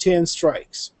all left hand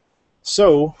strikes.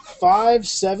 So 5,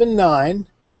 7, 9.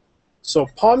 So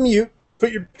palm mute,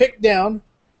 put your pick down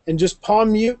and just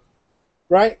palm mute,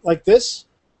 right? Like this.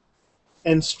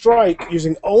 And strike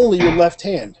using only your left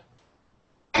hand.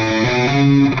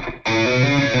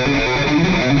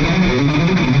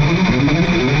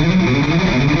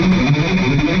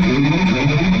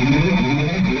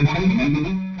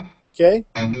 Okay?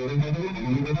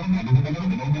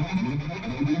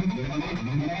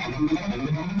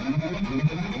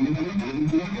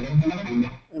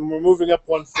 And we're moving up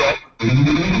 1 foot.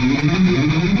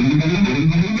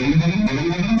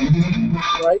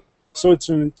 Right? So it's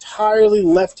an entirely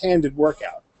left-handed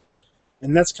workout.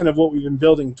 And that's kind of what we've been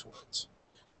building towards.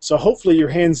 So hopefully your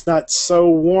hand's not so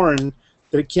worn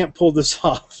that it can't pull this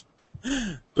off.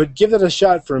 But give it a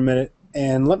shot for a minute,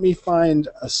 and let me find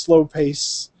a slow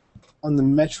pace on the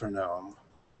metronome.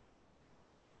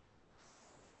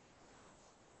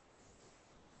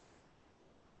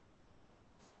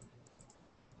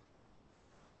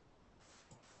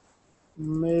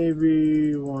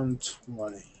 Maybe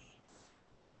 120.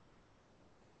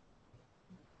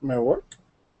 Might work.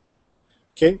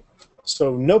 Okay,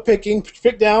 so no picking. Put your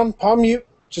pick down, palm mute.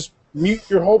 Just mute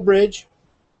your whole bridge.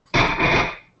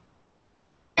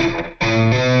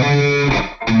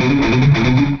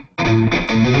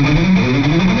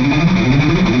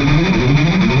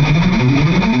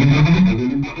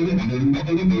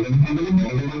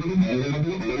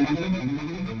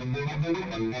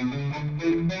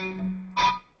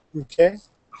 Okay.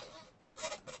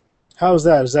 How's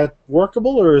that? Is that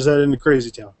workable, or is that into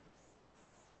crazy town?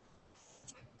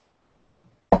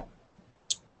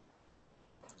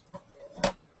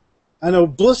 I know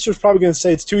Blister's probably going to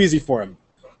say it's too easy for him,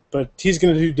 but he's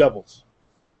going to do doubles.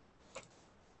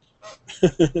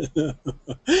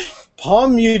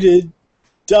 Palm muted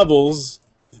doubles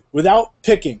without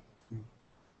picking.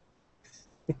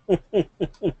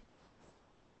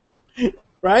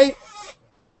 Right?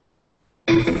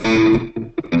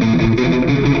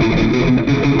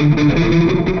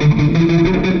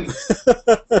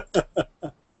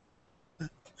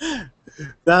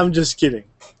 I'm just kidding.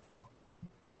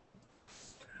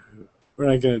 We're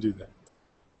not going to do that.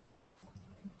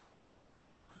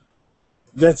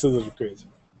 That's a little crazy.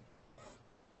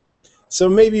 So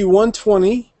maybe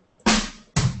 120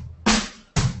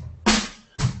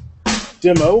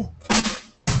 demo.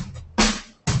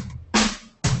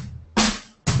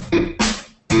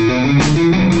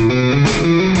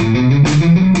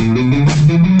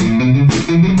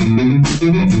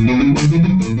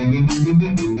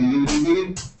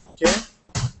 Okay.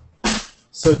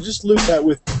 So just loop that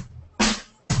with me.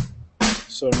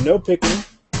 So no picking,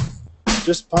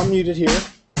 just palm muted here.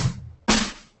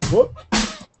 Whoop.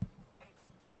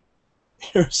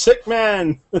 You're a sick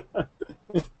man.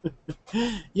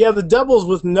 Yeah, the doubles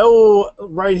with no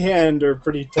right hand are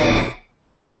pretty tough.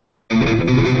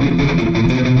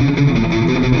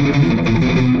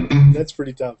 That's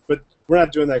pretty tough, but we're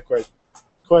not doing that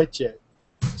quite yet.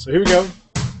 So here we go.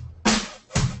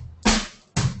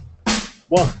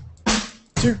 1,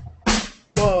 2.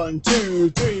 1, 2,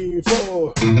 3,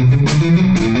 4.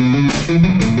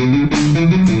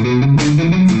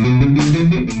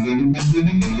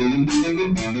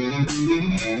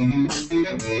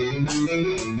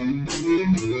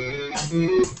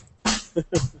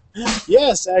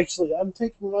 Yes, actually, I'm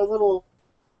taking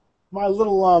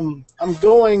I'm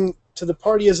going to the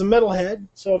party as a metalhead,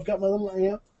 so I've got my little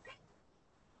amp,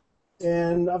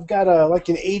 and I've got like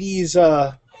an 80s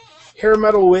hair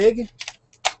metal wig.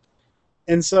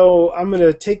 And so I'm going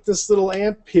to take this little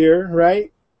amp here,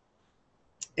 right,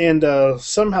 and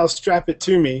somehow strap it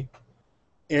to me,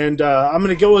 and I'm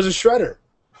going to go as a shredder.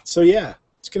 So yeah,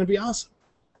 it's going to be awesome.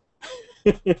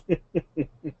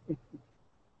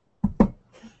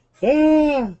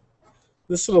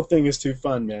 This little thing is too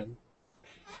fun, man.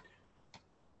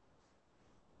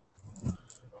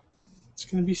 It's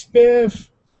gonna be spiff.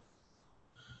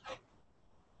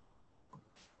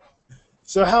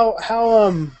 So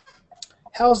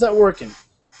how's that working?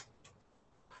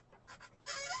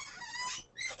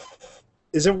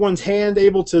 Is everyone's hand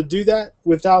able to do that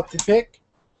without the pick?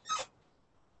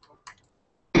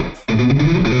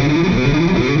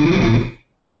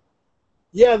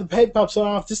 Yeah, the head pops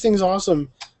off. This thing's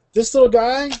awesome. This little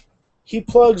guy, he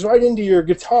plugs right into your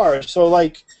guitar. So,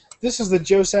 like, this is the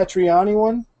Joe Satriani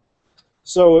one.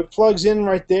 So it plugs in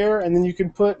right there, and then you can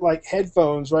put, like,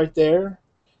 headphones right there.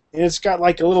 And it's got,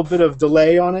 like, a little bit of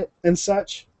delay on it and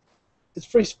such. It's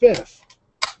pretty spiff.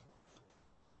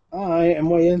 I am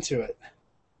way into it.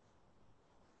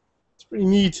 It's pretty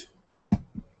neat.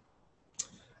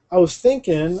 I was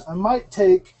thinking I might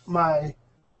take my...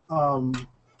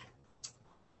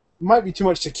 might be too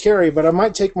much to carry, but I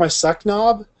might take my suck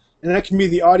knob, and that can be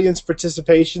the audience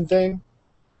participation thing,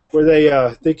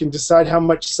 where they can decide how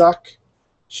much suck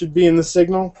should be in the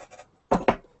signal.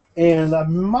 And I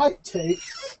might take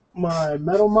my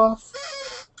metal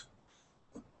muff,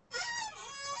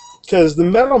 because the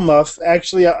metal muff,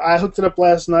 actually, I hooked it up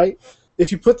last night.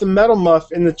 If you put the metal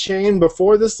muff in the chain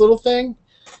before this little thing,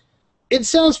 it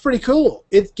sounds pretty cool.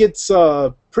 It gets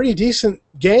pretty decent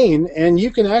gain, and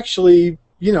you can actually,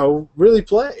 you know, really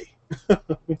play. But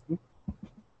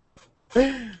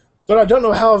I don't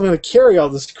know how I'm going to carry all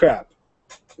this crap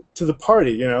to the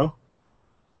party, you know.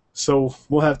 So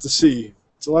we'll have to see.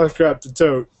 It's a lot of crap to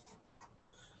tote.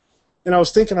 And I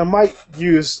was thinking I might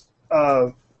use,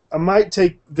 I might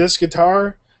take this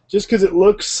guitar just because it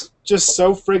looks just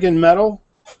so friggin' metal,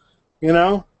 you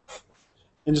know,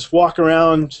 and just walk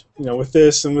around, you know, with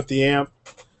this and with the amp.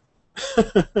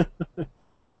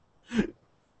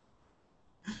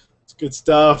 It's good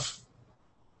stuff.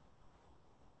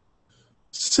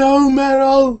 So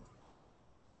metal.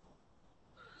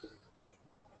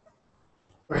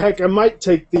 Or heck, I might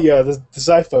take the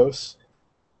Xiphos.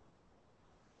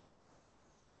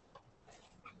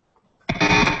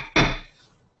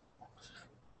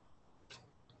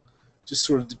 Just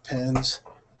sort of depends,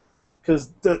 because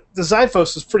the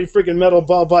Xiphos is pretty freaking metal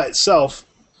all by itself.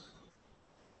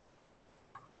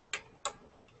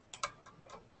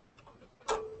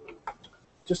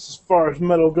 Just as far as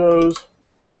metal goes.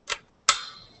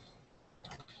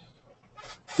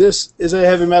 This is a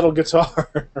heavy metal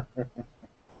guitar.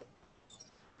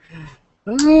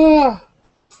 Ah.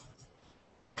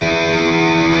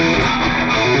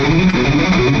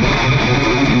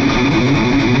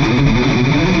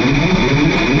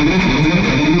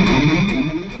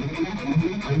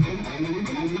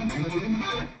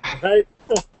 Right?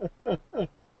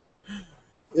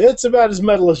 It's about as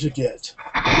metal as you get.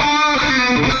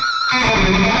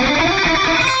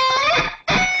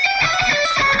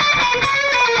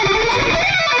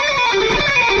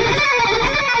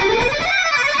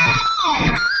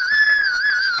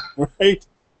 Right?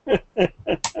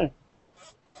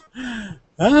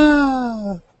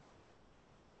 Ah,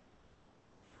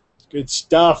 good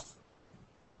stuff.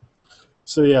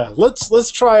 So yeah,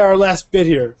 let's try our last bit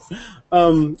here.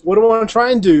 What I want to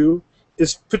try and do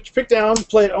is put your pick down,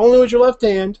 play it only with your left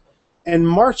hand, and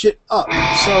march it up.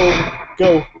 So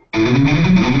go.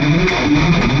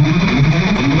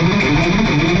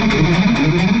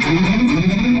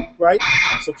 Right?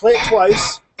 So play it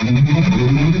twice,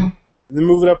 and then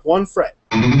move it up one fret.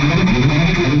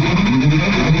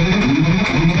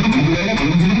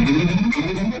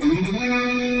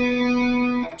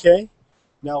 Okay,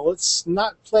 now let's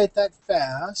not play it that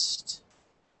fast.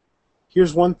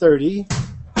 Here's 130.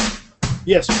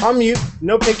 Yes, palm mute,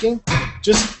 no picking.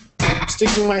 Just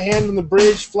sticking my hand on the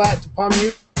bridge flat to palm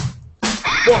mute.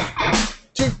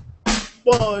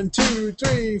 1, 2,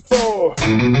 3, 4.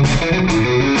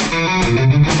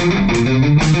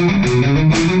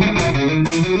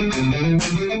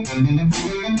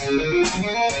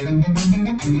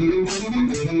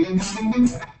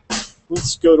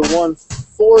 Let's go to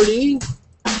 140.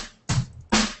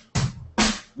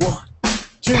 1,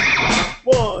 2,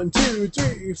 1, 2,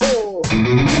 3, 4.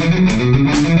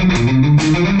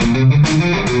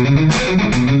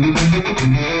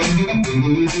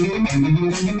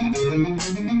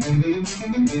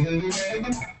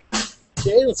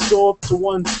 Okay, let's go up to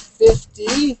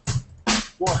 150.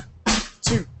 1,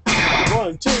 2,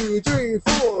 1, 2, 3,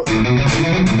 4.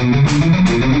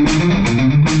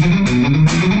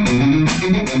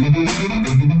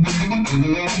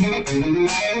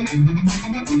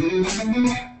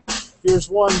 Here's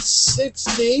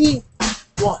 160.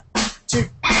 1, 2,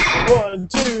 1,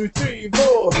 2, 3,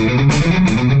 4.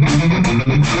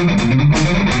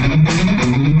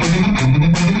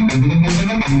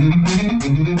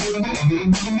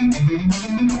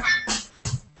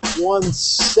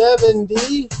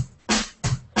 170.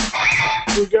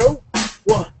 Here we go.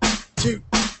 1, 2,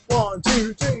 1,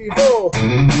 2, 3, 4.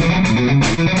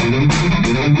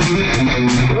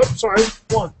 Oops, sorry.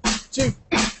 1, 2,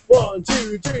 1,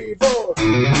 2, 3, 4.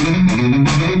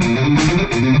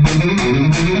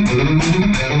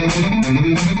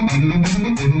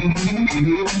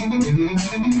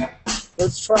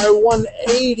 Let's try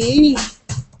 180.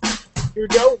 Here we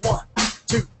go. 1,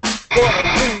 2, 1,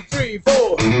 2, 3,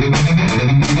 4.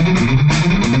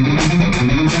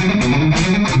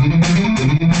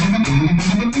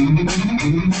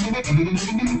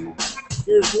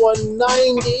 Here's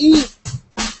 190.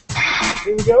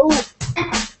 Here we go.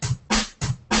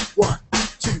 1,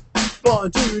 2,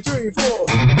 1, 2, 3, 4.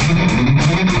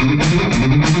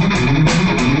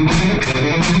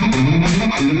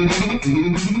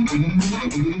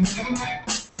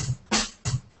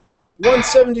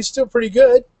 170 is still pretty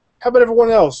good. How about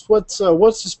everyone else? What's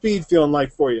the speed feeling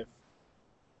like for you?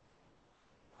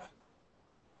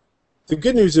 The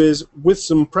good news is, with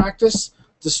some practice,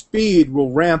 the speed will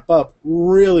ramp up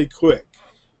really quick.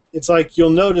 It's like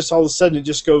you'll notice all of a sudden it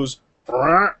just goes.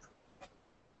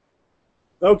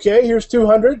 Okay, here's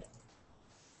 200.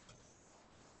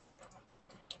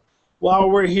 While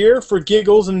we're here for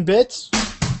giggles and bits. 1,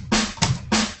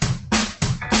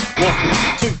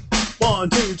 2, 1,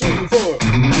 2, 3, 4.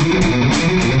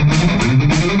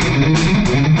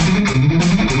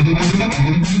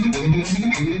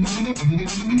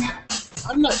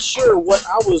 I'm not sure what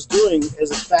I was doing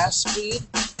as a fast speed.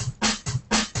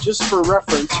 Just for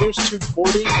reference, here's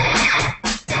 240.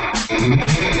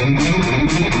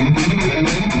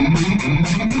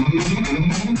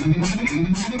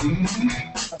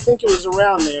 I think it was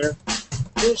around there.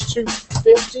 Here's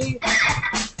 250.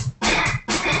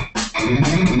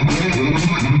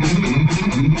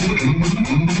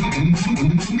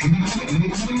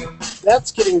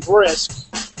 That's getting brisk.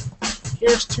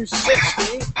 Here's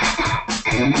 260.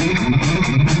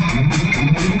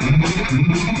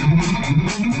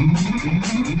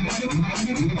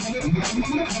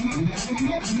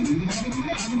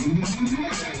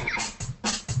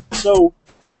 So,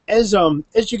 as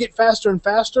you get faster and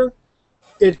faster,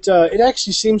 it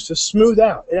actually seems to smooth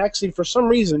out. It actually, for some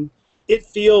reason, it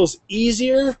feels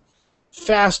easier,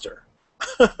 faster.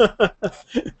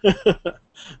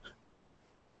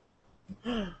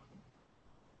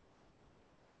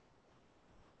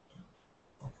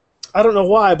 I don't know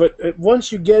why, but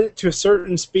once you get it to a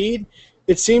certain speed,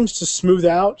 it seems to smooth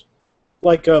out.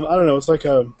 Like I don't know, it's like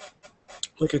a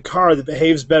car that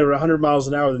behaves better 100 miles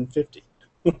an hour than 50.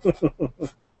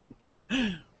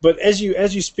 But as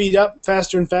you speed up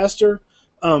faster and faster,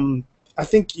 I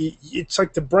think it's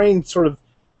like the brain sort of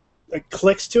like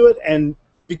clicks to it, and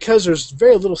because there's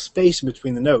very little space in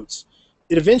between the notes,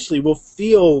 it eventually will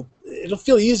feel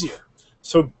easier.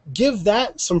 So give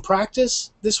that some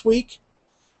practice this week.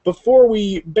 Before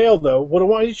we bail, though, what I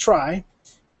want you to try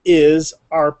is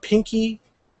our pinky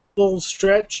little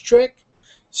stretch trick.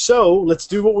 So let's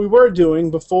do what we were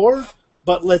doing before,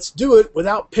 but let's do it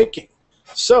without picking.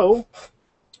 So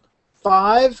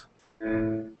 5,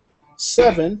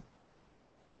 7,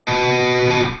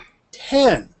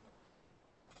 10.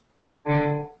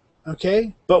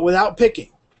 Okay, but without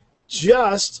picking,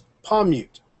 just palm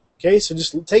mute. Okay, so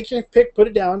just take your pick, put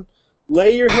it down,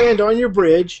 lay your hand on your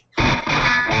bridge,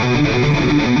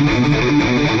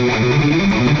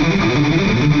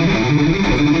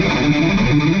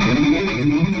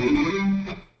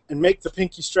 and make the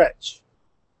pinky stretch.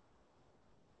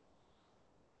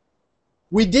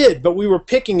 We did, but we were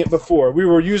picking it before. We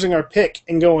were using our pick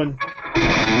and going.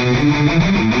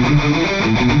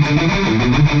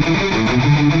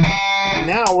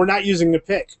 Now we're not using the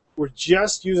pick. We're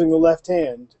just using the left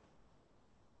hand.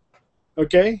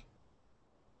 Okay?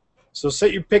 So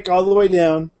set your pick all the way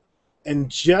down and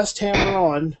just hammer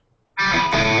on.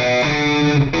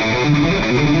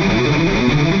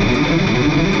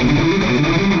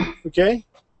 Okay?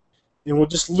 And we'll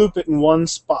just loop it in one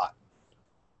spot.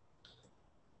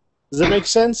 Does that make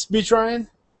sense? Be trying?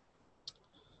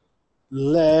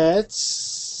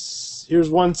 Here's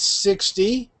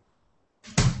 160.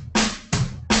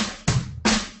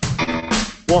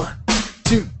 1,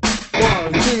 2,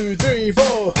 1, 2, 3,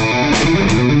 4.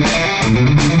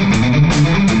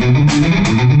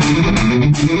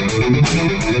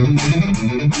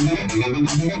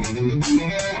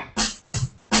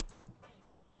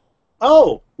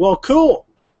 Oh, well, cool.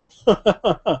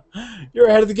 You're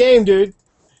ahead of the game, dude.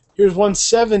 Here's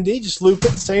 170. Just loop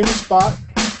it, same spot.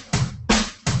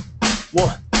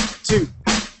 1, 2,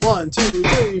 1, 2,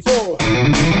 3, 4.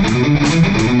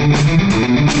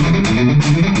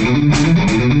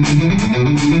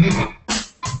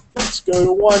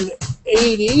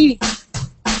 180.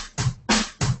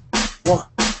 1,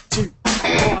 2, 1,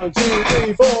 2,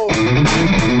 3, 4.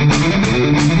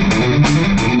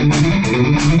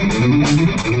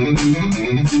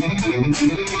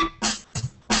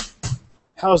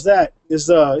 How's that? Is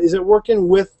it working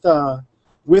with the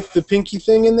pinky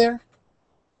thing in there?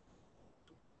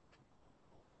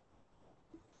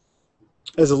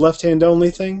 As a left-hand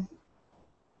only thing?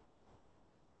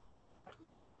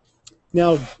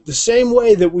 Now, the same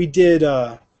way that we did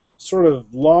sort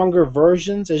of longer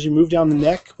versions as you move down the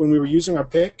neck when we were using our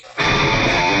pick,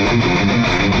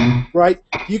 right?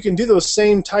 You can do those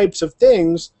same types of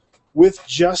things with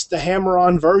just the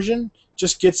hammer-on version.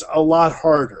 Just gets a lot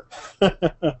harder.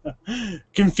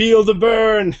 Can feel the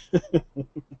burn.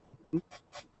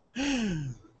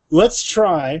 Let's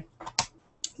try,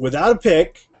 without a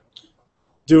pick,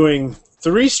 doing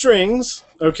 3 strings,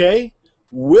 okay,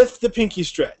 with the pinky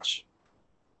stretch.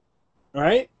 All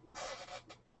right?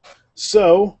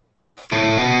 So,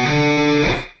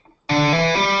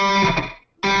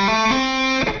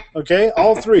 okay,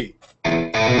 all 3.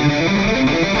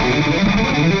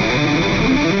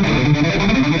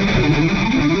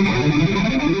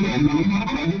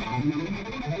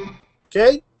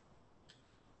 Okay?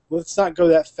 Let's not go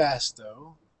that fast,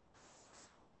 though.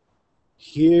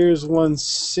 Here's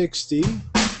 160. 1,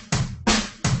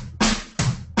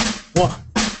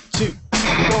 2,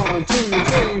 1, 2,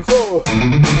 3, 4.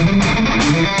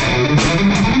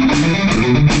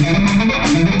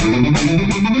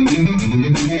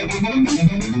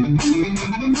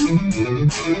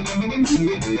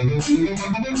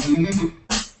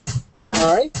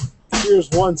 All right. Here's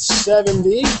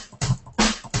 170.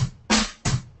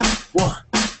 1,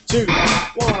 2,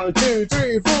 1, 2,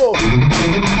 3, 4.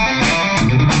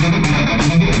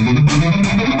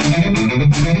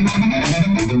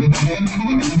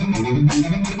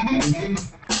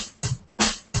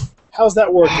 How's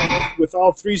that working with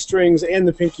all 3 strings and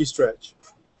the pinky stretch?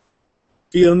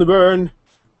 Feeling the burn,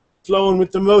 flowing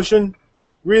with the motion,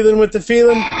 reeling with the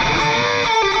feeling.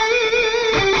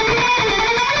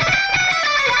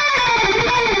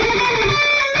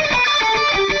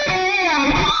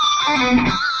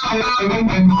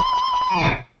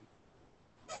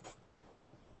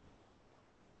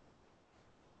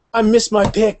 I missed my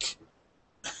pick.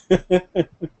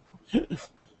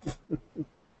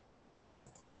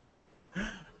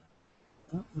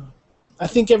 I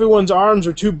think everyone's arms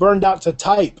are too burned out to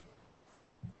type.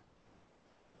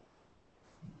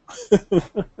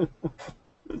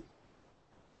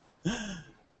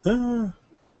 Well,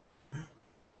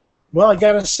 I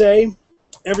gotta say,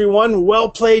 everyone, well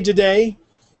played today.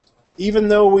 Even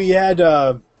though we had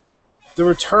the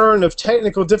return of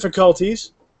technical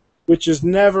difficulties, which is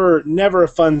never a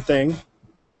fun thing.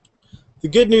 The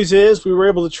good news is we were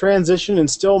able to transition and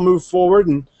still move forward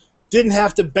and didn't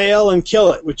have to bail and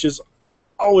kill it, which is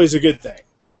always a good thing.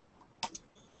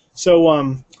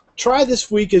 So try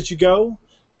this week as you go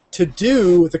to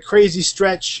do the crazy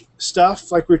stretch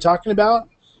stuff like we were talking about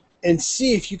and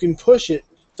see if you can push it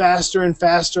faster and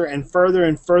faster and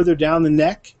further down the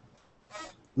neck.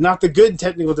 Not the good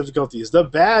technical difficulties, the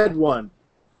bad one.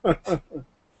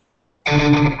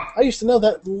 I used to know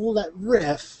that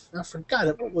riff. I forgot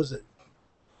it. What was it?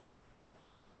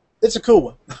 It's a cool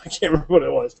one. I can't remember what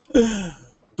it was.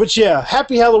 But yeah,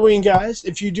 happy Halloween, guys.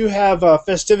 If you do have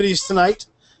festivities tonight,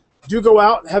 do go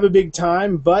out and have a big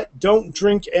time, but don't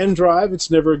drink and drive.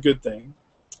 It's never a good thing.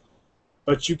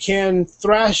 But you can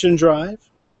thrash and drive.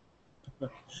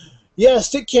 Yeah,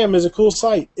 Stickcam is a cool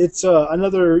site. It's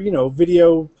another,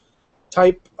 video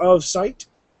type of site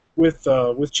with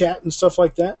chat and stuff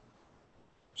like that,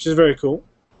 which is very cool.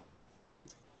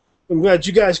 I'm glad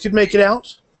you guys could make it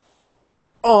out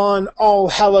on All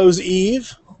Hallows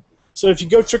Eve. So if you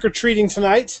go trick-or-treating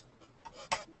tonight,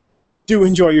 do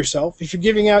enjoy yourself. If you're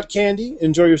giving out candy,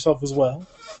 enjoy yourself as well.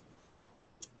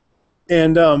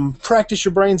 And practice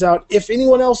your brains out. If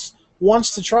anyone else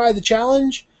wants to try the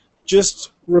challenge,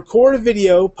 just record a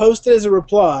video, post it as a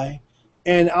reply,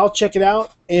 and I'll check it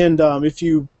out. And if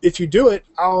you do it,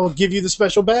 I'll give you the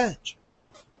special badge.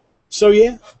 So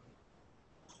yeah.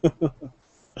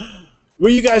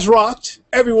 Well, you guys rocked.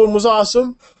 Everyone was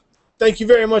awesome. Thank you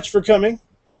very much for coming.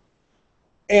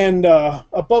 And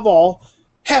above all,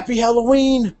 happy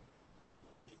Halloween.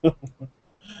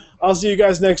 I'll see you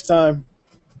guys next time.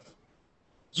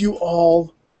 You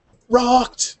all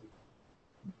rocked.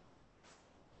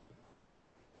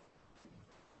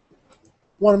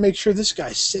 Want to make sure this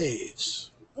guy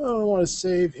saves. I don't want to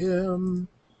save him.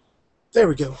 There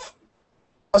we go.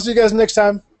 I'll see you guys next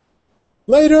time.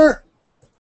 Later.